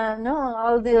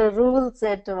the rules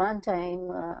at one time,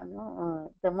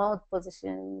 the mouth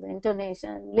position, the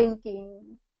intonation,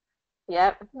 linking.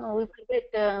 Yep. No, we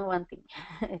forget one thing.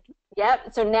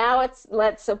 Yep. So now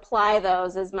let's apply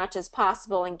those as much as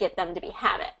possible and get them to be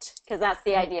habit, because that's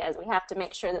the idea, is we have to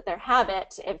make sure that they're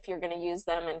habit if you're going to use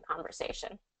them in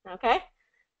conversation. Okay?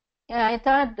 Yeah, I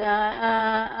thought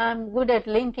I'm good at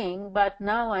linking, but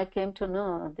now I came to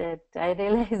know that I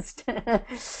realized.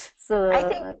 So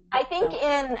I think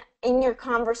in your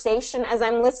conversation, as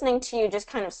I'm listening to you just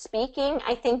kind of speaking,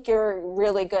 I think you're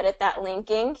really good at that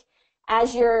linking.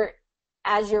 As you're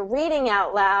reading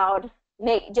out loud,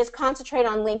 just concentrate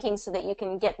on linking so that you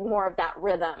can get more of that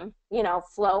rhythm,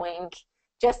 flowing,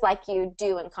 just like you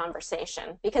do in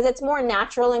conversation, because it's more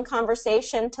natural in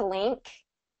conversation to link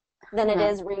than it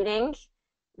is reading.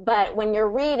 But when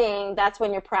you're reading, that's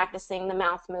when you're practicing the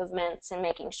mouth movements and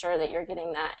making sure that you're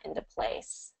getting that into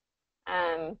place.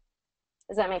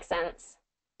 Does that make sense?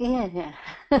 Yeah, yeah.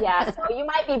 Yeah, so you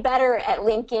might be better at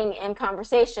linking in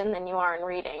conversation than you are in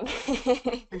reading.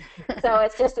 So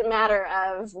it's just a matter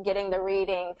of getting the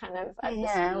reading kind of at the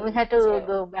Yeah, we speed had to too.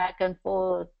 go back and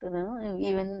forth, you know.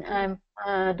 Even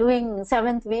I'm doing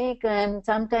seventh week, and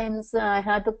sometimes I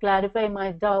had to clarify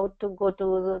my doubt to go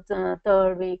to the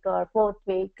third week or fourth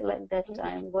week, like that.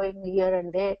 I'm going here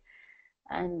and there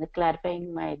and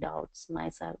clarifying my doubts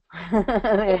myself,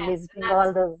 Yes, visiting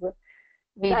all those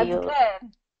that's videos. good.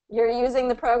 You're using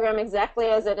the program exactly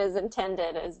as it is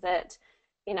intended, is that,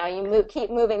 you know, keep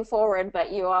moving forward,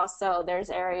 but you also, there's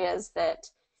areas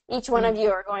that each one of you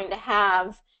are going to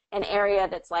have an area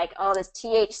that's like, oh, this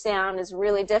TH sound is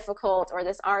really difficult, or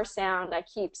this R sound, I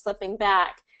keep slipping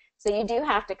back. So you do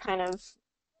have to kind of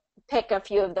pick a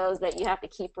few of those that you have to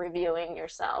keep reviewing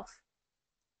yourself.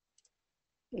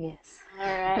 Yes. All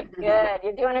right, good.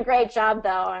 You're doing a great job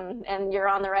though, and you're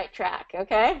on the right track,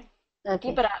 okay?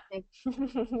 Keep Okay. it up. You're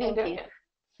Thank doing you.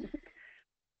 good.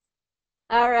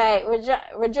 All right,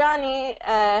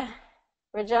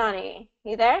 Rajani,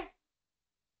 you there?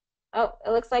 Oh,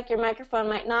 it looks like your microphone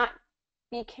might not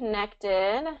be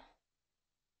connected.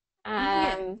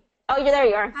 Here. Oh, you're there.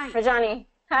 You are, Hi. Rajani.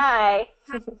 Hi.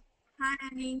 Hi,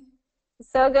 Annie.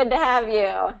 So good to have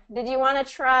you. Did you want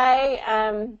to try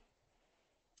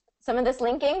some of this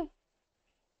linking,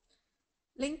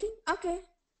 Linking? Okay.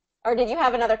 or did you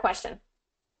have another question?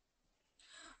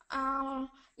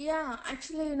 Yeah,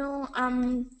 actually,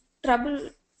 I'm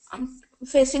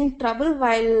facing trouble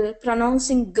while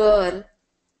pronouncing girl.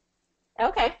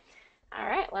 Okay. All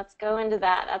right, let's go into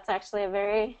that. That's actually a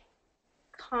very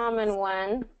common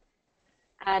one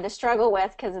to struggle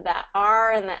with because of that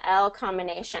R and the L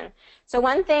combination. So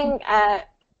one thing,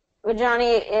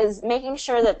 Rajani, is making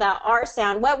sure that that R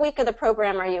sound, what week of the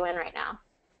program are you in right now?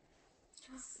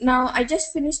 Now, I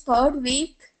just finished third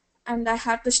week and I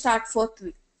have to start fourth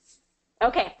week.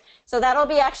 Okay, so that'll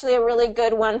be actually a really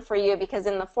good one for you because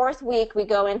in the fourth week we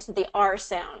go into the R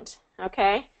sound,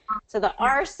 okay? So the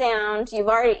R sound, you've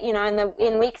already, you know,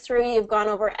 in week 3 you've gone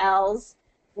over L's.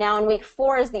 Now in week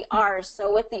 4 is the R's.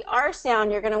 So with the R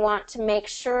sound, you're going to want to make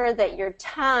sure that your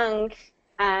tongue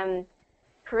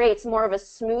creates more of a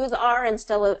smooth R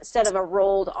instead of a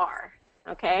rolled R,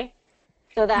 okay?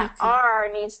 So that Okay. R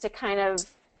needs to kind of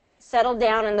settle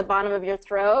down in the bottom of your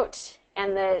throat,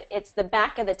 and it's the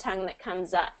back of the tongue that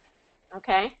comes up,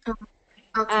 okay?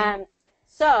 Okay.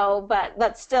 But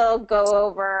let's still go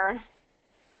over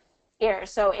here.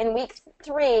 So in week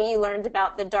 3, you learned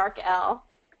about the dark L,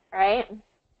 right?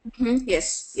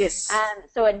 Yes, yes.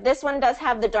 So this one does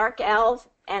have the dark L,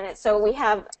 and so we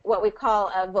have what we call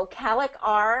a vocalic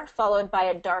R followed by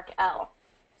a dark L.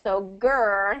 So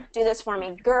gur, do this for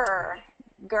me. Gur,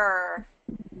 gur,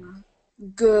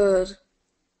 Girl,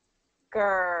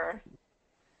 gur.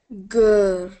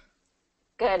 girl,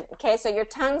 Good. Okay, so your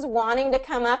tongue's wanting to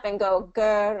come up and go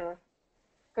gur,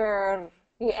 gur,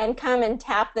 and come and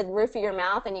tap the roof of your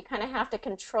mouth, and you kind of have to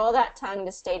control that tongue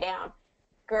to stay down.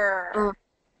 Gur.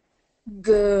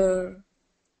 girl,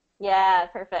 Yeah,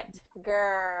 perfect.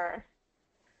 Gur.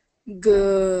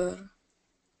 girl.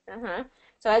 Uh-huh.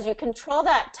 So as you control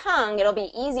that tongue, it'll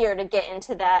be easier to get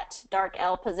into that dark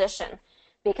L position.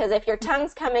 Because if your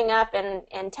tongue's coming up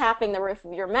and tapping the roof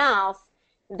of your mouth,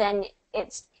 then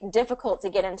it's difficult to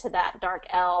get into that dark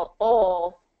L,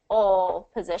 ol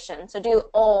position. So do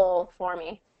ol for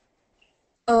me.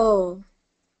 Oh,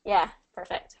 Yeah,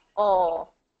 perfect.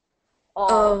 Ol, ol.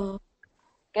 oh,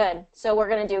 Good. So we're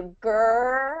going to do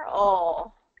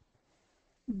girl.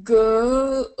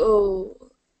 girl, oh,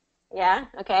 Yeah,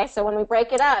 okay. So when we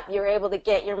break it up, you're able to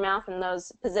get your mouth in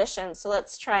those positions. So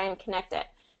let's try and connect it.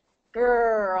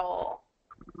 Girl.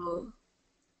 oh,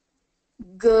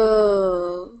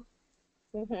 girl,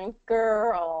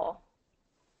 Girl.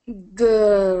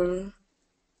 girl.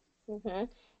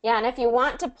 Yeah, and if you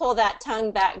want to pull that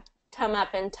tongue back, come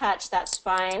up and touch, that's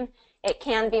fine. It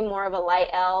can be more of a light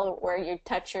L where you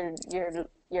touch your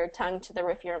tongue to the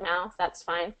roof of your mouth. That's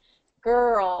fine.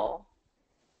 Girl.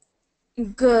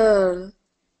 Girl,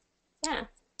 Yeah,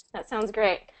 that sounds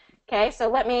great. Okay, so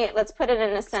let's put it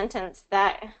in a sentence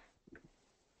that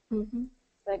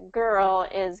the girl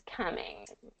is coming.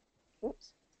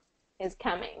 Oops. Is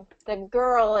coming. The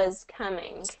girl is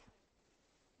coming.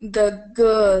 the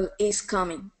girl is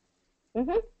coming.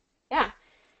 Yeah.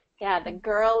 Yeah, the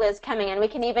girl is coming. And we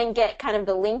can even get kind of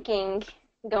the linking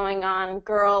going on.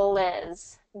 Girl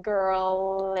is.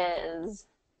 Girl is.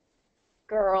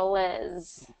 Girl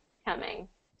is coming.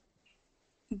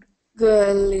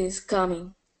 Girl is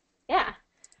coming. Yeah.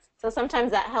 So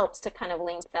sometimes that helps to kind of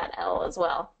link that L as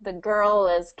well. The girl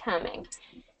is coming.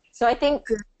 So I think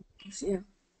Yeah.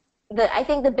 I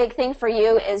think the big thing for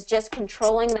you is just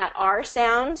controlling that R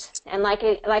sound. And like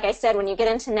I said, when you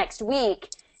get into next week,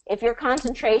 if your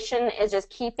concentration is just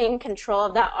keeping control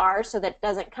of that R so that it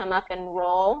doesn't come up and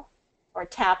roll or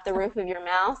tap the roof of your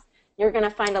mouth, you're going to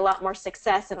find a lot more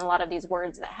success in a lot of these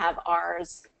words that have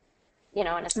R's, you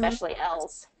know, and especially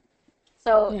L's.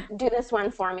 So Yeah. do this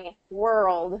one for me.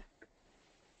 World.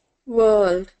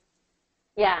 World.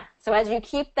 Yeah. So as you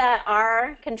keep that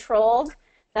R controlled,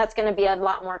 that's going to be a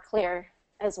lot more clear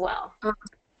as well.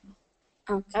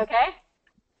 Okay. Okay?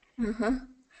 Uh-huh.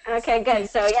 Okay, good.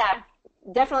 So yeah,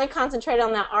 definitely concentrate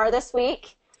on that R this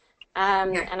week.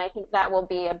 Yeah. And I think that will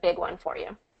be a big one for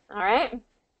you. All right?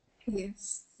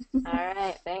 Yes. All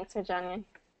right. Thanks for joining.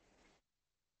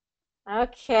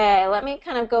 Okay, let me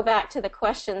kind of go back to the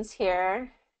questions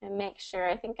here and make sure.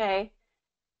 I think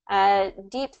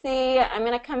Deepthi, I'm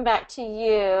going to come back to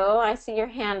you. I see your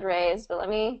hand raised, but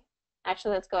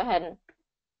let's go ahead and,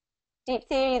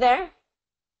 Deepthi, are you there?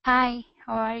 Hi,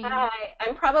 how are you? Hi,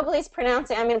 I'm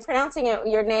pronouncing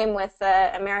your name with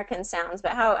American sounds,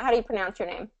 but how do you pronounce your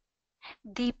name?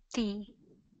 Deepti.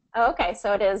 Oh, okay,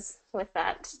 so it is with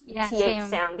that Yeah, TH same.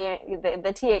 sound,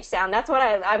 the TH sound. That's what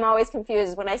I'm always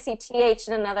confused when I see TH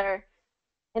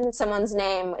in someone's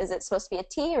name. Is it supposed to be a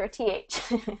T or a TH?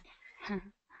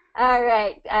 All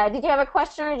right. Did you have a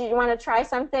question or did you want to try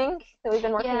something that we've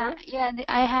been working on?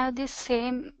 I have this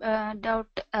same doubt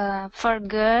for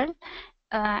girl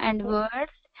and word,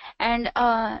 and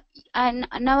now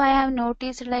I have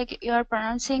noticed like you're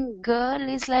pronouncing girl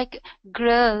is like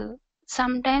girl.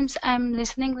 Sometimes I'm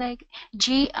listening like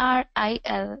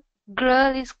GRIL.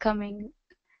 Girl is coming.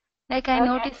 Like I Okay.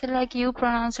 noticed like you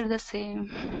pronounce it the same.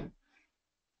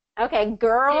 Okay,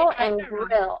 girl Right and or wrong?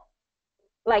 grill.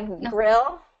 Like No.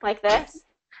 grill, like this?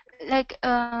 Like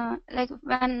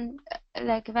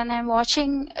when I'm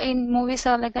watching in movies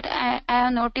or like that, I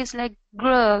have noticed like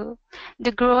girl,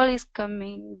 the girl is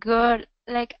coming, girl.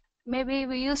 Like maybe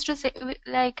we used to say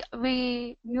like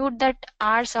we mute that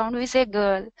R sound, we say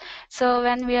girl. So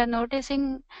when we are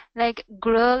noticing like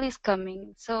girl is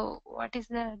coming, so what is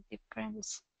the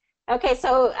difference? Okay,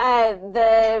 so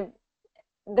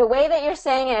the way that you're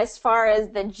saying it as far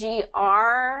as the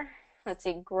GR, let's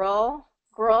see, grill,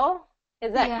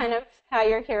 is that Yeah. kind of how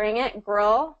you're hearing it?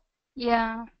 Grill?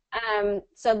 Yeah.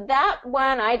 So that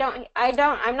one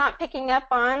I'm not picking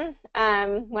up on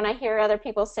when I hear other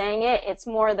people saying it. It's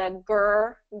more the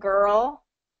girl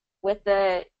with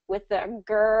the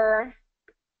gur,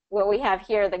 what we have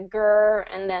here, the gur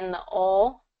and then the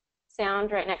ol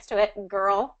sound right next to it,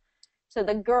 girl. So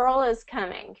the girl is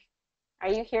coming. Are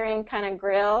you hearing kind of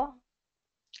grill?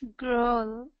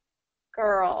 Girl.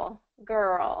 Girl.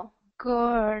 Girl.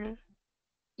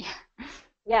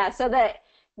 Yeah, so the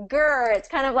gur, it's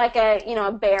kind of like a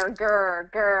bear, gur.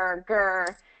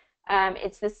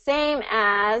 It's the same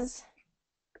as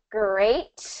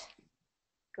great,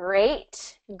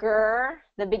 gur.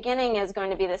 The beginning is going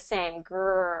to be the same,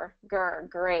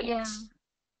 great. Yeah.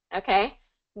 Okay,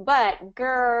 but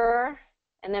gur,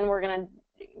 and then we're going to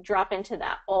drop into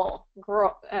that ol,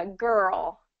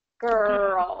 girl.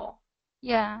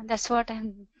 Yeah, that's what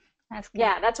I'm asking.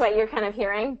 Yeah, that's what you're kind of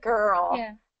hearing, girl.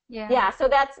 Yeah. So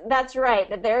that's right.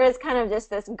 That there is kind of just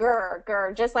this gur,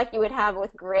 just like you would have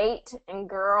with great and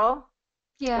girl.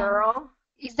 Yeah. Girl.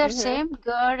 Is that same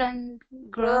girl and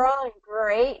Girl and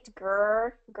great,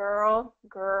 girl,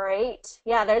 great.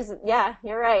 Yeah,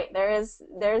 you're right. There's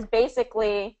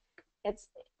basically it's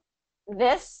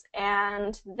this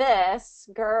and this,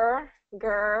 gur.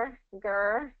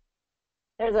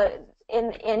 There's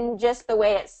in just the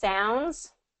way it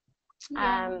sounds.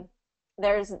 Yeah.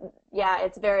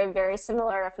 It's very, very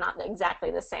similar, if not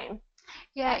exactly the same.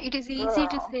 Yeah, it is easy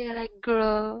to Girl. say like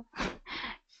girl.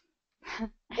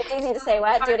 It's easy to say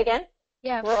what? Do it again.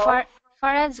 Yeah, Girl. for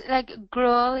us like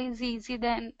girl is easy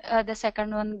than the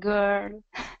second one girl.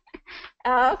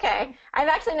 Oh, okay. I've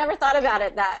actually never thought about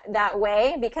it that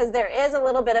way because there is a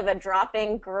little bit of a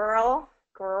dropping girl.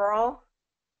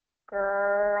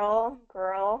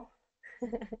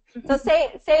 So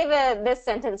say this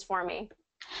sentence for me,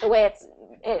 the way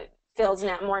it feels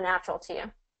more natural to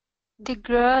you. The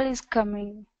girl is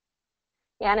coming.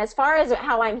 Yeah, and as far as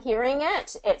how I'm hearing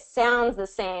it, it sounds the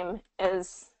same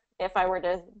as if I were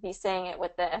to be saying it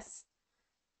with this.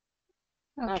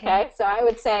 Okay, so I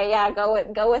would say, yeah, go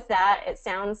with that. It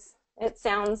sounds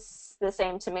the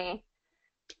same to me.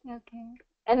 Okay.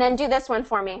 And then do this one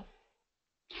for me.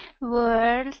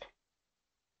 World.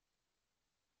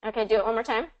 Okay, do it one more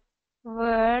time.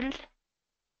 World.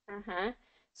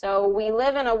 So we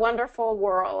live in a wonderful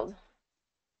world.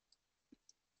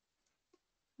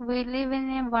 We live in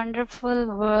a wonderful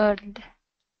world.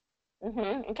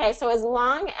 Okay, so as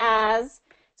long as,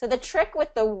 so the trick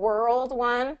with the world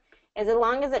one is as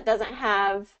long as it doesn't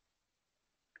have,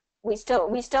 we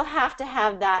still have to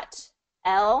have that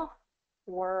L,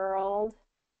 world.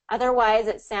 Otherwise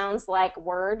it sounds like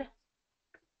word.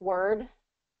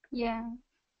 Yeah.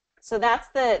 So that's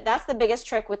the biggest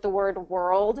trick with the word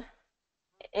world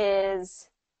is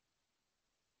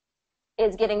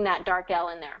getting that dark L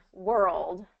in there.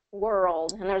 World,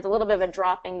 and there's a little bit of a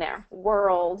dropping there.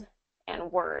 World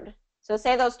and word. So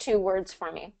say those two words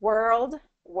for me. World,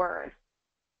 word.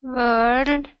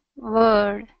 World,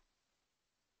 word.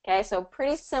 Okay, so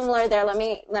pretty similar there. Let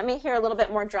me hear a little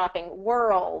bit more dropping.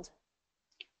 World.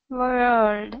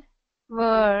 World,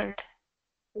 word.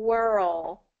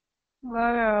 Whirl.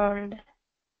 World,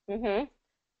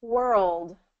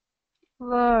 World.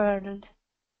 world.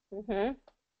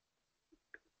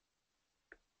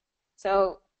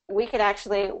 So we could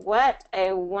actually, what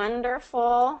a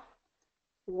wonderful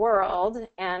world,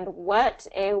 and what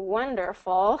a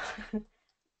wonderful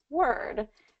word.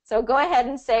 So go ahead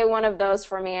and say one of those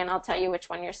for me, and I'll tell you which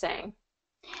one you're saying.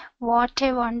 What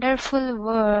a wonderful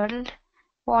world.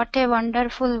 What a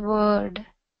wonderful word.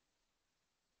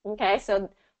 Okay, so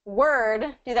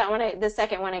word, do that one, the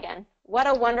second one again. What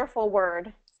a wonderful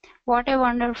word. What a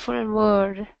wonderful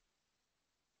word.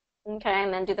 Okay,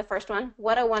 and then do the first one.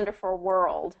 What a wonderful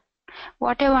world.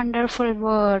 What a wonderful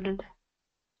world.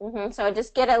 So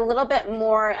just get a little bit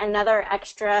more, another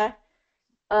extra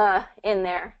in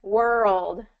there.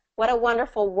 World. What a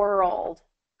wonderful world.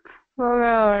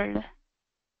 World.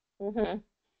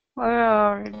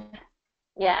 World.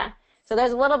 Yeah. So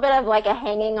there's a little bit of like a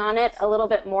hanging on it, a little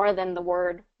bit more than the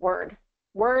word word.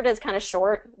 Word is kind of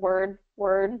short. Word.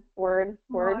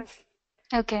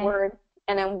 Okay. Word.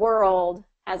 And then world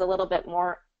has a little bit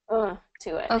more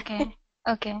to it. Okay.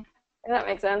 Okay. Does that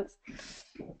make sense?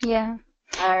 Yeah.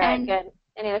 All right, And good.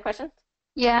 Any other questions?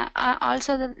 yeah,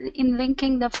 also in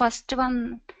linking the first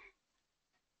one.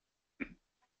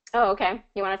 Oh, okay.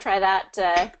 You want to try that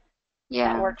that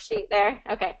Yeah. worksheet there?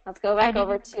 Okay, let's go back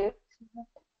over to,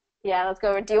 let's go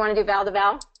over. Do you want to do vowel to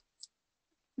vowel?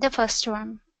 The first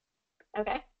one.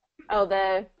 Okay. Oh,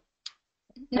 this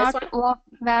Not one?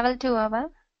 vowel to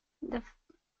vowel. The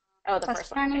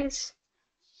first one. Okay. is.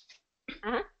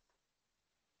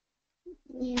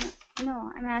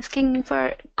 No, I'm asking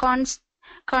for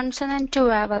consonant to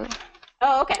vowel.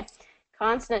 Oh, okay.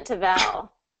 Consonant to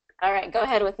vowel. All right, go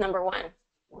ahead with number one.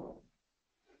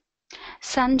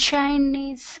 Sunshine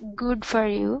is good for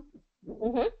you.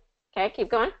 Okay, keep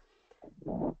going.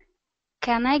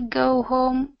 Can I go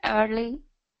home early?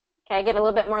 Okay, get a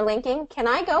little bit more linking. Can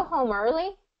I go home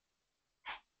early?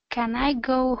 Can I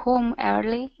go home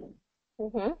early?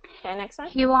 Okay, next one.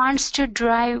 He wants to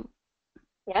drive.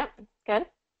 Yep, good.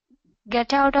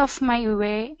 Get out of my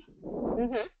way.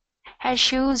 Her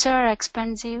shoes are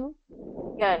expensive.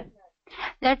 Good.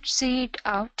 Let's eat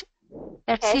out.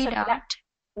 Let's eat out.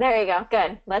 There you go.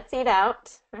 Good. Let's eat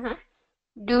out.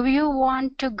 Do you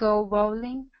want to go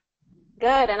bowling?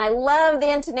 Good. And I love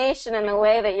the intonation and the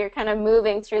way that you're kind of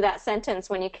moving through that sentence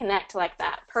when you connect like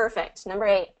that. Perfect. Number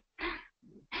 8.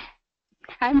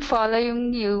 I'm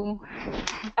following you.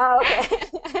 Oh,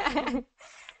 okay.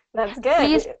 That's good.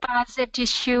 Please pass a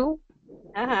tissue.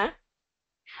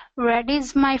 Red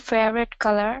is my favorite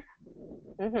color.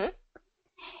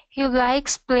 He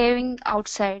likes playing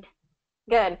outside.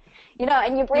 Good. You know,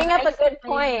 and you bring up a good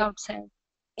point. Outside.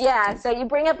 Yeah, so you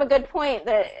bring up a good point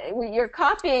that you're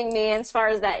copying me as far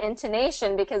as that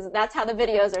intonation, because that's how the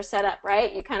videos are set up,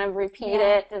 right? You kind of repeat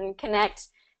it and connect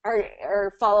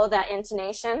or follow that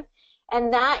intonation.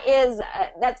 And that is,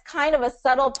 that's kind of a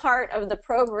subtle part of the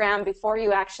program before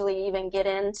you actually even get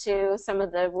into some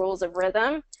of the rules of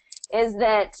rhythm, is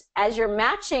that as you're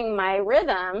matching my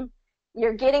rhythm,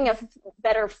 you're getting a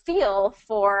better feel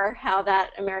for how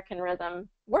that American rhythm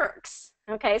works.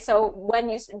 Okay, so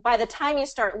by the time you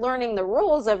start learning the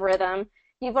rules of rhythm,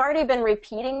 you've already been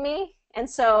repeating me, and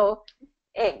so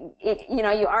you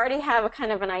know, you already have a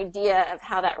kind of an idea of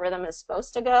how that rhythm is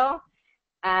supposed to go.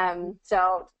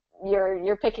 So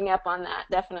you're picking up on that,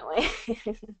 definitely.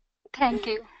 Thank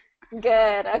you.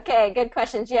 Good. Okay, good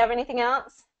questions. Do you have anything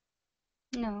else?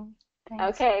 No, thanks.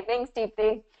 Okay, thanks,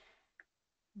 Deepthi.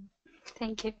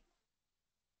 Thank you.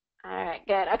 All right,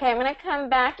 good. Okay, I'm going to come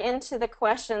back into the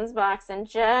questions box and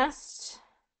just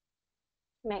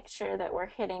make sure that we're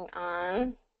hitting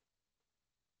on.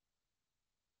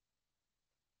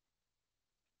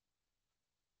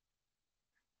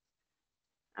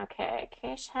 Okay,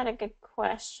 Keish had a good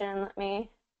question. Let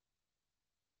me.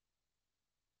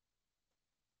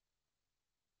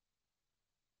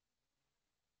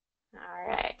 All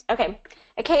right. Perfect. Okay,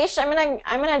 Akash,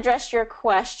 I'm gonna address your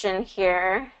question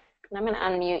here, and I'm gonna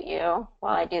unmute you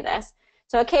while I do this.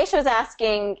 So Akash was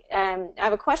asking, I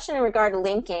have a question in regard to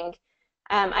linking.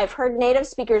 I've heard native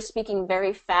speakers speaking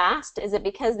very fast. Is it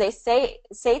because they say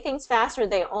things fast, or are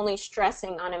they only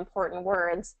stressing on important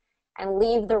words and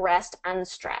leave the rest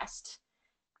unstressed?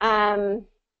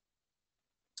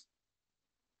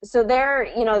 So there,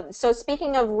 so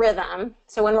speaking of rhythm,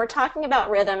 so when we're talking about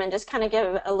rhythm, and just kind of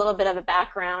give a little bit of a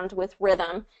background with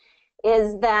rhythm,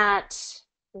 is that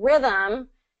rhythm,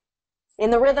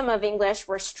 in the rhythm of English,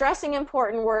 we're stressing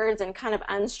important words and kind of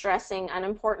unstressing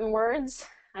unimportant words,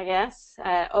 I guess,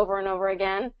 over and over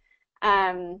again.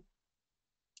 And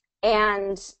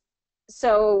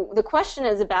so the question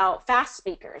is about fast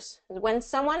speakers. When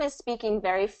someone is speaking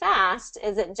very fast,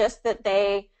 is it just that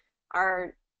they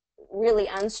are really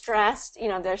unstressed?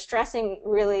 They're stressing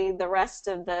really the rest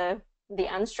of the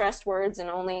unstressed words and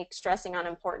only stressing on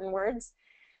important words.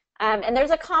 And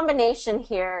there's a combination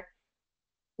here,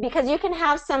 because you can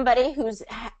have somebody who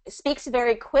speaks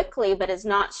very quickly but is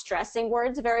not stressing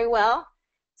words very well.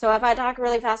 So if I talk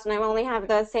really fast and I only have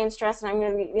the same stress, and I'm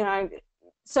going to,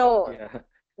 so Yeah.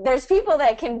 there's people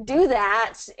that can do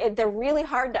that. They're really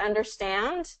hard to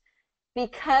understand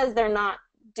because they're not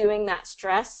doing that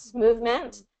stress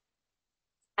movement.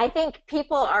 I think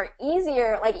people are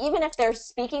easier, like even if they're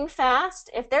speaking fast,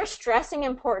 if they're stressing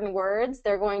important words,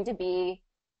 they're going to be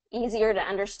easier to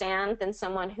understand than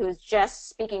someone who's just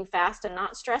speaking fast and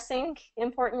not stressing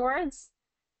important words.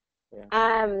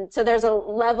 Yeah. So there's a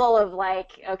level of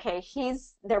like, okay,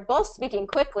 they're both speaking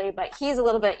quickly, but he's a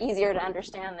little bit easier to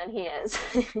understand than he is.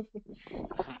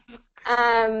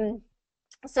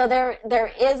 So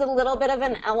there is a little bit of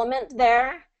an element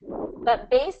there.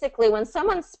 But basically, when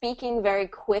someone's speaking very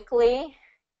quickly,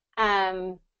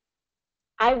 I've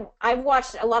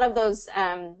watched a lot of those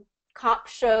cop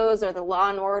shows, or the Law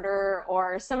and Order,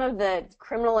 or some of the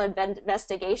criminal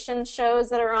investigation shows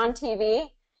that are on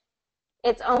TV.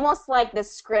 It's almost like the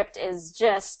script is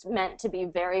just meant to be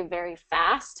very, very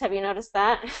fast. Have you noticed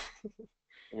that?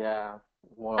 Yeah.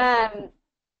 More often.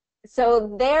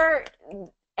 So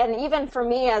and even for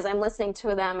me, as I'm listening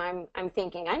to them, I'm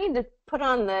thinking I need to put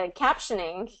on the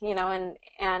captioning,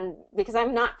 and because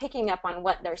I'm not picking up on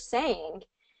what they're saying.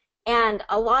 And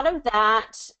a lot of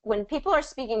that, when people are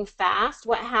speaking fast,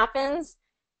 what happens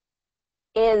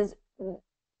is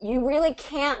you really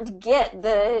can't get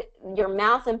your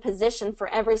mouth in position for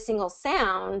every single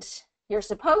sound you're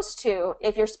supposed to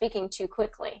if you're speaking too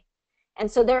quickly.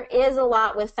 And so there is a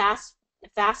lot with fast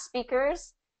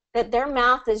speakers that their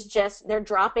mouth is just, they're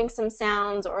dropping some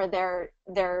sounds, or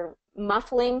they're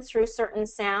muffling through certain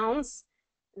sounds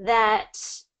that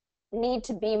need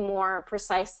to be more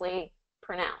precisely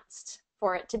pronounced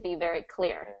for it to be very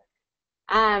clear.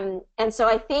 And so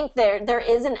I think there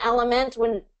is an element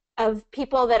of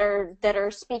people that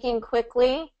are speaking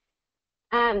quickly.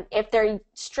 If they're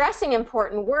stressing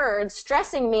important words,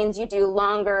 stressing means you do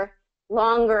longer,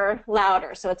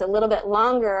 louder. So it's a little bit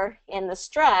longer in the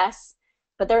stress,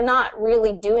 but they're not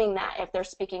really doing that if they're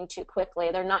speaking too quickly.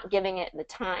 They're not giving it the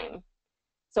time.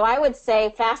 So I would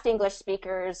say fast English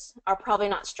speakers are probably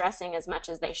not stressing as much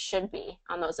as they should be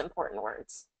on those important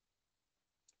words.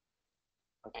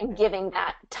 Okay. And giving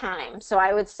that time. So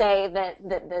I would say that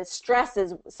the stress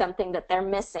is something that they're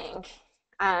missing.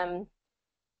 And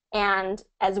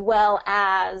as well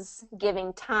as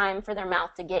giving time for their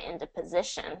mouth to get into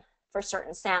position for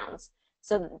certain sounds.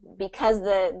 So because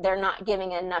they're not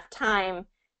giving enough time,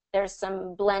 there's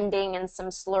some blending and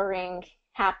some slurring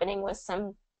happening with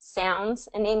some sounds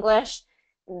in English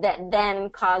that then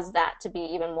cause that to be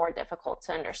even more difficult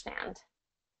to understand.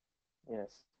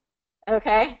 Yes.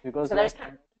 Okay? Because So there's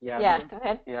yeah, go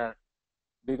ahead. yeah,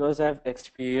 because I've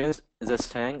experienced this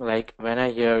thing. Like when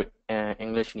I hear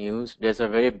English news, there's a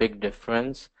very big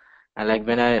difference. And like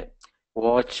when I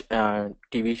watch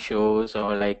TV shows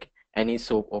or like any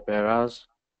soap operas,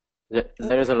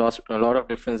 there is a lot of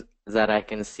difference that I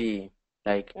can see.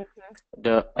 Like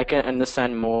I can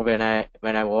understand more when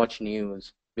I watch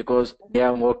news, because they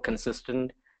are more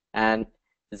consistent and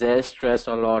they stress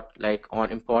a lot like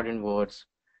on important words.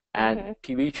 And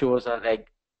TV shows are they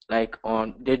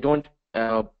don't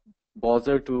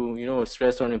bother to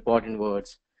stress on important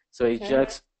words. So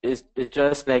it's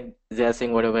just like they're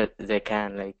saying whatever they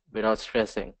can, like without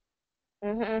stressing.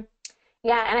 Yeah,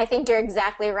 and I think you're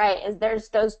exactly right. Is there's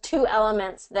those two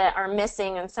elements that are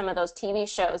missing in some of those TV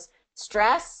shows: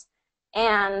 stress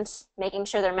and making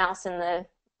sure their mouth's in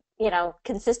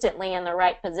consistently in the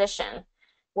right position.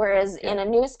 Whereas in a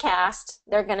newscast,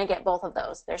 they're going to get both of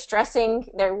those. They're stressing,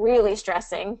 they're really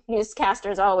stressing.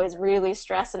 Newscasters always really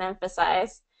stress and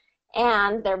emphasize.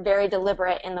 And they're very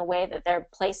deliberate in the way that they're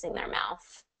placing their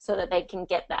mouth so that they can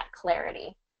get that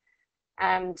clarity.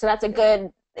 So that's a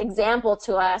good example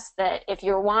to us that if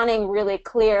you're wanting really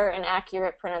clear and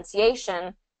accurate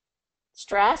pronunciation,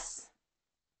 stress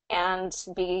and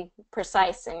be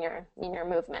precise in your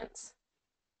movements.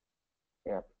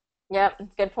 Yep. Yep,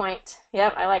 good point.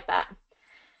 Yep, I like that.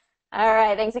 All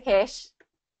right, thanks, Akash.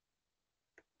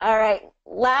 All right,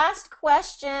 last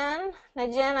question.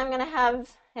 Najin, I'm going to have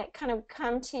it kind of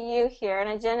come to you here.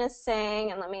 Najin is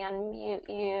saying, and let me unmute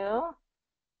you.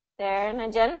 There,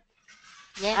 Najin.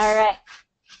 Yes. All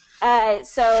right.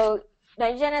 So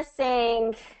Najin is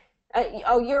saying,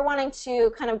 oh, you're wanting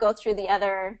to kind of go through the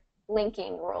other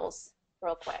linking rules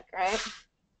real quick, right?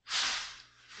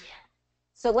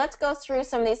 So let's go through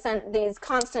some of these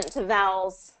consonant to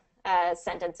vowels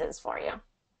sentences for you.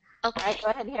 Okay. All right, go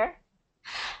ahead here.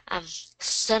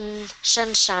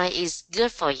 Sunshine is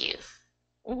good for you.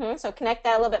 So connect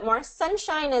that a little bit more.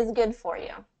 Sunshine is good for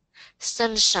you.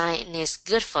 Sunshine is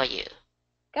good for you.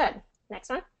 Good. Next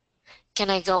one. Can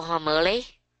I go home early?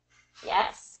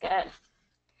 Yes, good.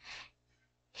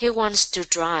 He wants to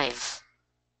drive.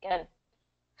 Good.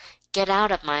 Get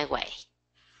out of my way.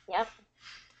 Yep.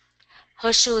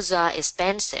 Her shoes are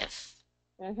expensive.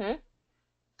 Mm-hmm.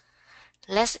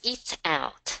 Let's eat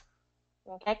out.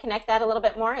 Okay, connect that a little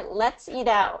bit more. Let's eat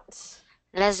out.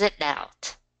 Let's eat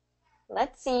out.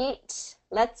 Let's eat.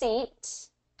 Let's eat.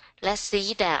 Let's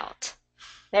eat out.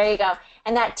 There you go.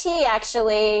 And that T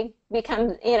actually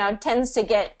becomes, tends to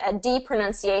get a D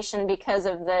pronunciation because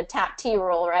of the tap T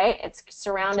rule, right? It's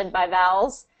surrounded by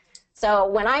vowels. So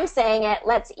when I'm saying it,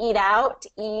 let's eat out,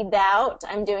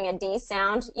 I'm doing a D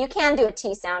sound. You can do a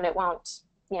T sound. It won't,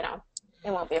 it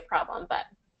won't be a problem. But,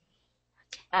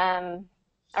 all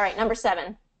right, number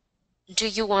 7. Do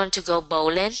you want to go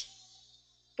bowling?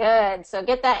 Good. So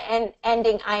get that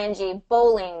ending ing,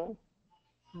 bowling.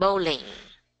 Bowling.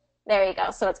 There you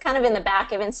go. So it's kind of in the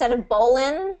back. If instead of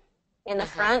bowling in the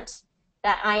front,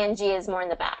 that ing is more in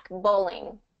the back.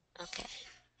 Bowling. Okay.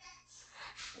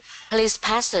 Please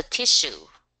pass the tissue.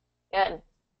 Good.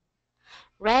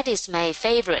 Red is my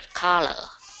favorite color.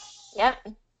 Yep.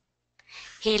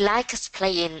 He likes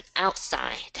playing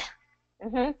outside.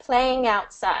 Playing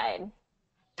outside.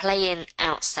 Playing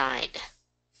outside.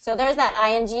 So there's that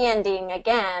ing ending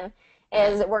again.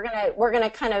 Is we're gonna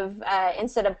kind of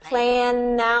instead of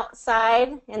playing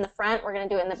outside in the front, we're gonna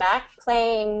do it in the back.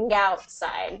 Playing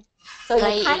outside. So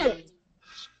you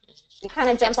kind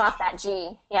of jump off that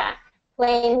G. Yeah.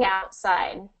 Playing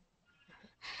outside.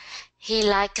 He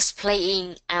likes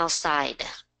playing outside.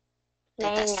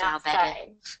 Playing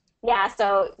outside. Yeah,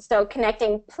 so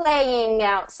connecting playing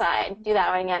outside. Do that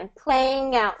one again.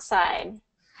 Playing outside.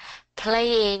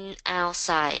 Playing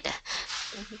outside.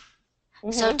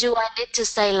 So do I need to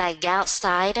say like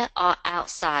outside or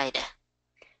outside?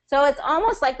 So it's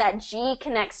almost like that G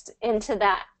connects into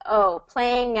that O,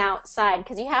 playing outside,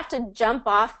 because you have to jump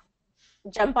off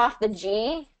the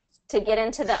G to get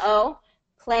into the O.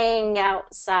 Playing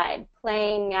outside,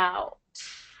 playing out.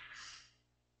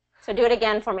 So do it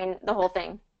again for me, the whole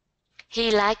thing.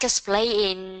 He likes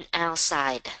playing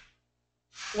outside.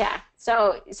 Yeah.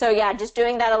 So yeah, just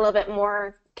doing that a little bit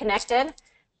more connected.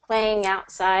 Playing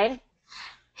outside.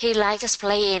 He likes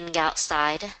playing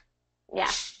outside.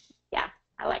 Yeah,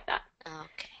 I like that.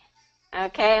 Okay.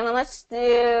 Okay, and then let's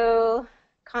do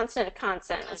consonant to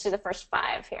consonant. Let's do the first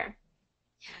 5 here.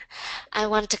 I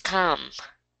want to come.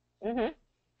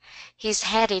 He's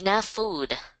had enough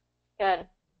food. Good.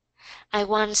 I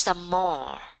want some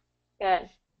more. Good.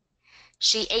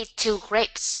 She ate 2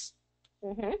 grapes.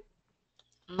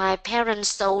 My parents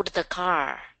sold the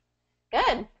car.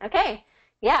 Good. Okay.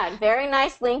 Yeah, very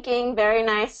nice linking, very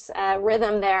nice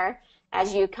rhythm there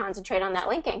as you concentrate on that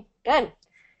linking. Good.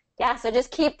 Yeah, so just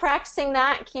keep practicing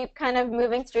that, keep kind of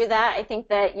moving through that. I think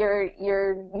that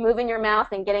you're moving your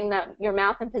mouth and getting your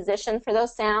mouth in position for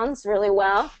those sounds really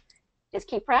well. Just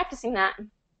keep practicing that.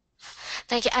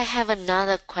 Thank you. I have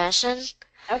another question.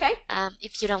 Okay.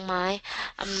 If you don't mind.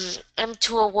 I'm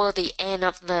toward the end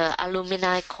of the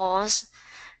alumni course.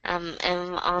 I'm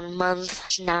on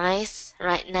month 9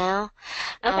 right now.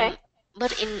 Okay.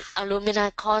 But in alumni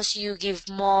course, you give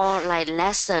more like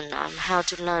lesson on how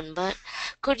to learn. But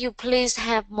could you please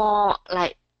have more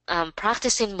like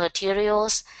practicing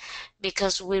materials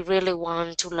because we really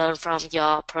want to learn from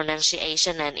your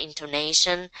pronunciation and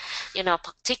intonation,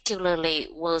 particularly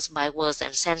words by words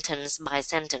and sentence by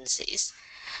sentences.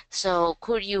 So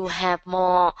could you have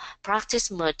more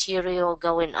practice material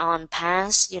going on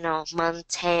past, month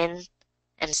 10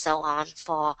 and so on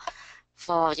for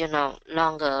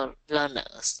longer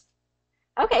learners?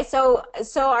 Okay, so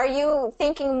are you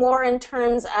thinking more in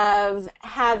terms of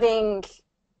having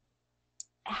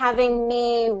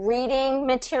me reading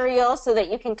material so that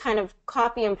you can kind of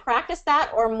copy and practice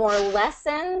that, or more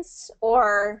lessons,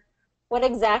 or what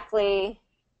exactly,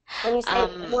 when you say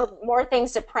more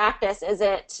things to practice, is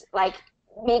it like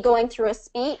me going through a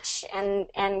speech and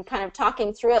kind of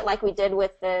talking through it like we did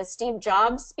with the Steve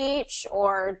Jobs speech,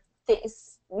 or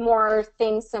more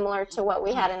things similar to what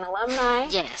we had in alumni?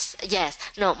 Yes.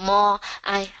 No, more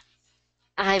I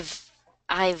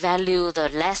value the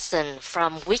lesson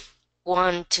from week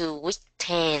 1 to week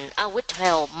 10, week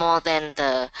 12 more than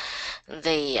the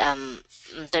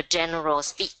general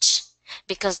speech,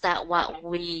 because that what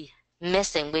we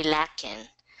missing, we lacking.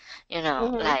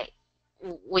 Like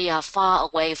we are far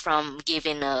away from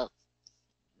giving a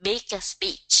bigger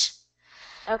speech.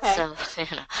 Okay. So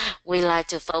we like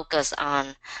to focus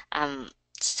on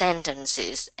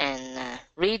sentences and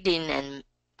reading and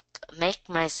make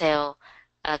myself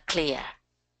clear.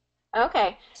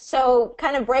 Okay, so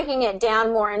kind of breaking it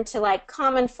down more into like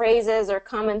common phrases or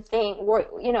common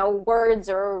words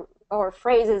or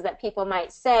phrases that people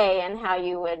might say, and how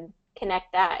you would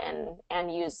connect that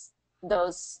and use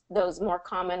those more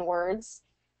common words.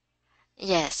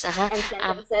 Yes, and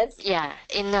sentences. Yeah,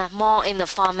 more in the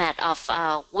format of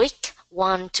week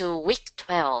 1 to week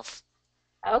 12.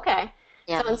 Okay.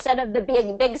 Yeah. So instead of the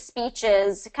big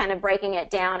speeches, kind of breaking it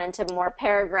down into more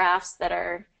paragraphs that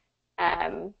are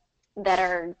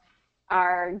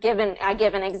given. I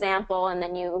give an example and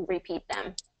then you repeat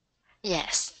them.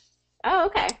 Yes. Oh,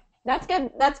 okay. That's good.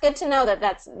 That's good to know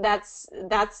that's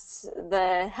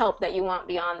the help that you want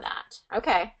beyond that.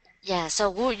 Okay. Yeah. So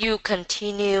would you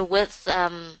continue with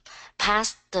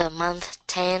past the month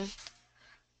 10?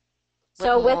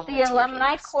 So with the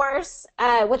alumni course,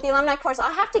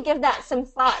 I'll have to give that some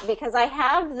thought, because I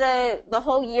have the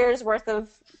whole year's worth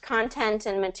of content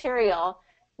and material,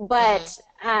 but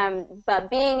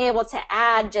being able to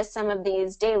add just some of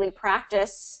these daily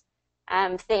practice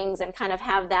things and kind of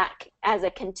have that as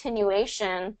a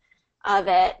continuation of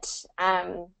it,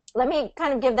 let me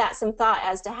kind of give that some thought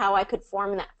as to how I could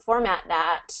format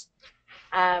that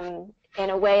in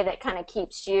a way that kind of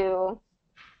keeps you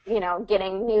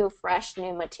getting fresh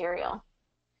new material.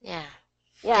 Yeah.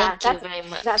 Yeah, Thank you very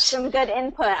much. That's some good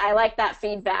input. I like that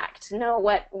feedback, to know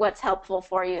what's helpful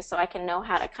for you, so I can know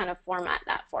how to kind of format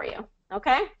that for you.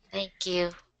 Okay? Thank you.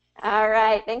 All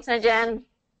right. Thanks, Jen.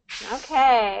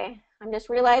 Okay. I'm just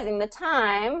realizing the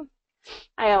time.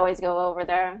 I always go over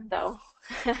there, though.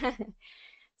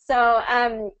 So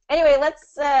anyway, let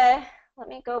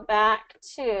me go back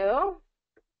to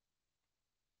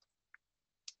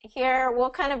here.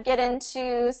 We'll kind of get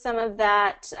into some of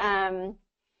that.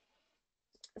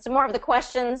 Some more of the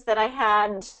questions that I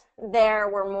had there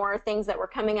were more things that were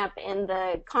coming up in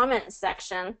the comments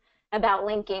section about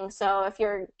linking. So if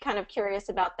you're kind of curious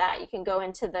about that, you can go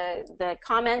into the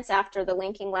comments after the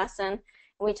linking lesson.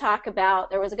 We talk about,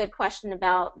 there was a good question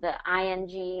about the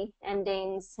ing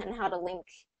endings and how to link,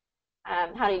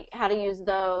 how to use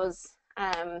those,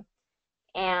 and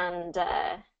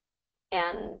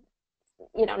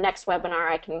next webinar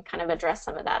I can kind of address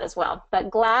some of that as well.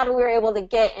 But glad we were able to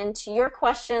get into your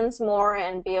questions more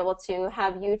and be able to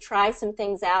have you try some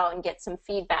things out and get some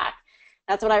feedback.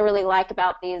 That's what I really like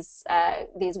about these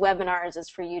webinars, is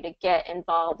for you to get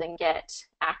involved and get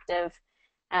active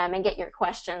and get your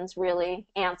questions really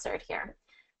answered here.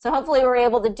 So hopefully we're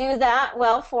able to do that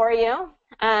well for you.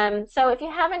 So if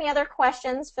you have any other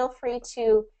questions, feel free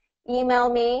to email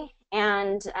me,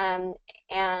 and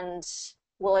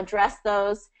we'll address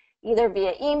those either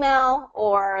via email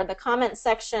or the comment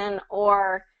section,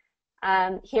 or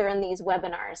here in these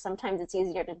webinars. Sometimes it's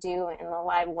easier to do in the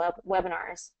live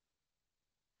webinars.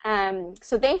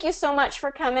 So thank you so much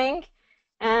for coming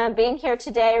and being here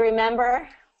today. Remember,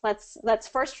 let's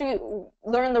first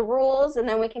learn the rules, and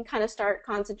then we can kind of start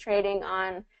concentrating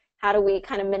on how do we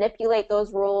kind of manipulate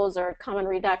those rules, or common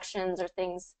reductions, or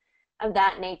things of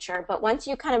that nature. But once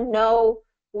you kind of know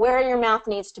where your mouth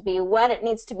needs to be, what it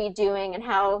needs to be doing, and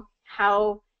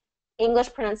how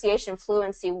English pronunciation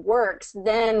fluency works,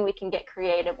 then we can get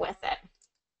creative with it.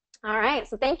 All right,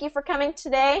 so thank you for coming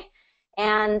today,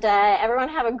 and everyone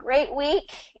have a great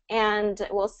week, and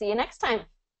we'll see you next time.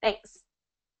 Thanks.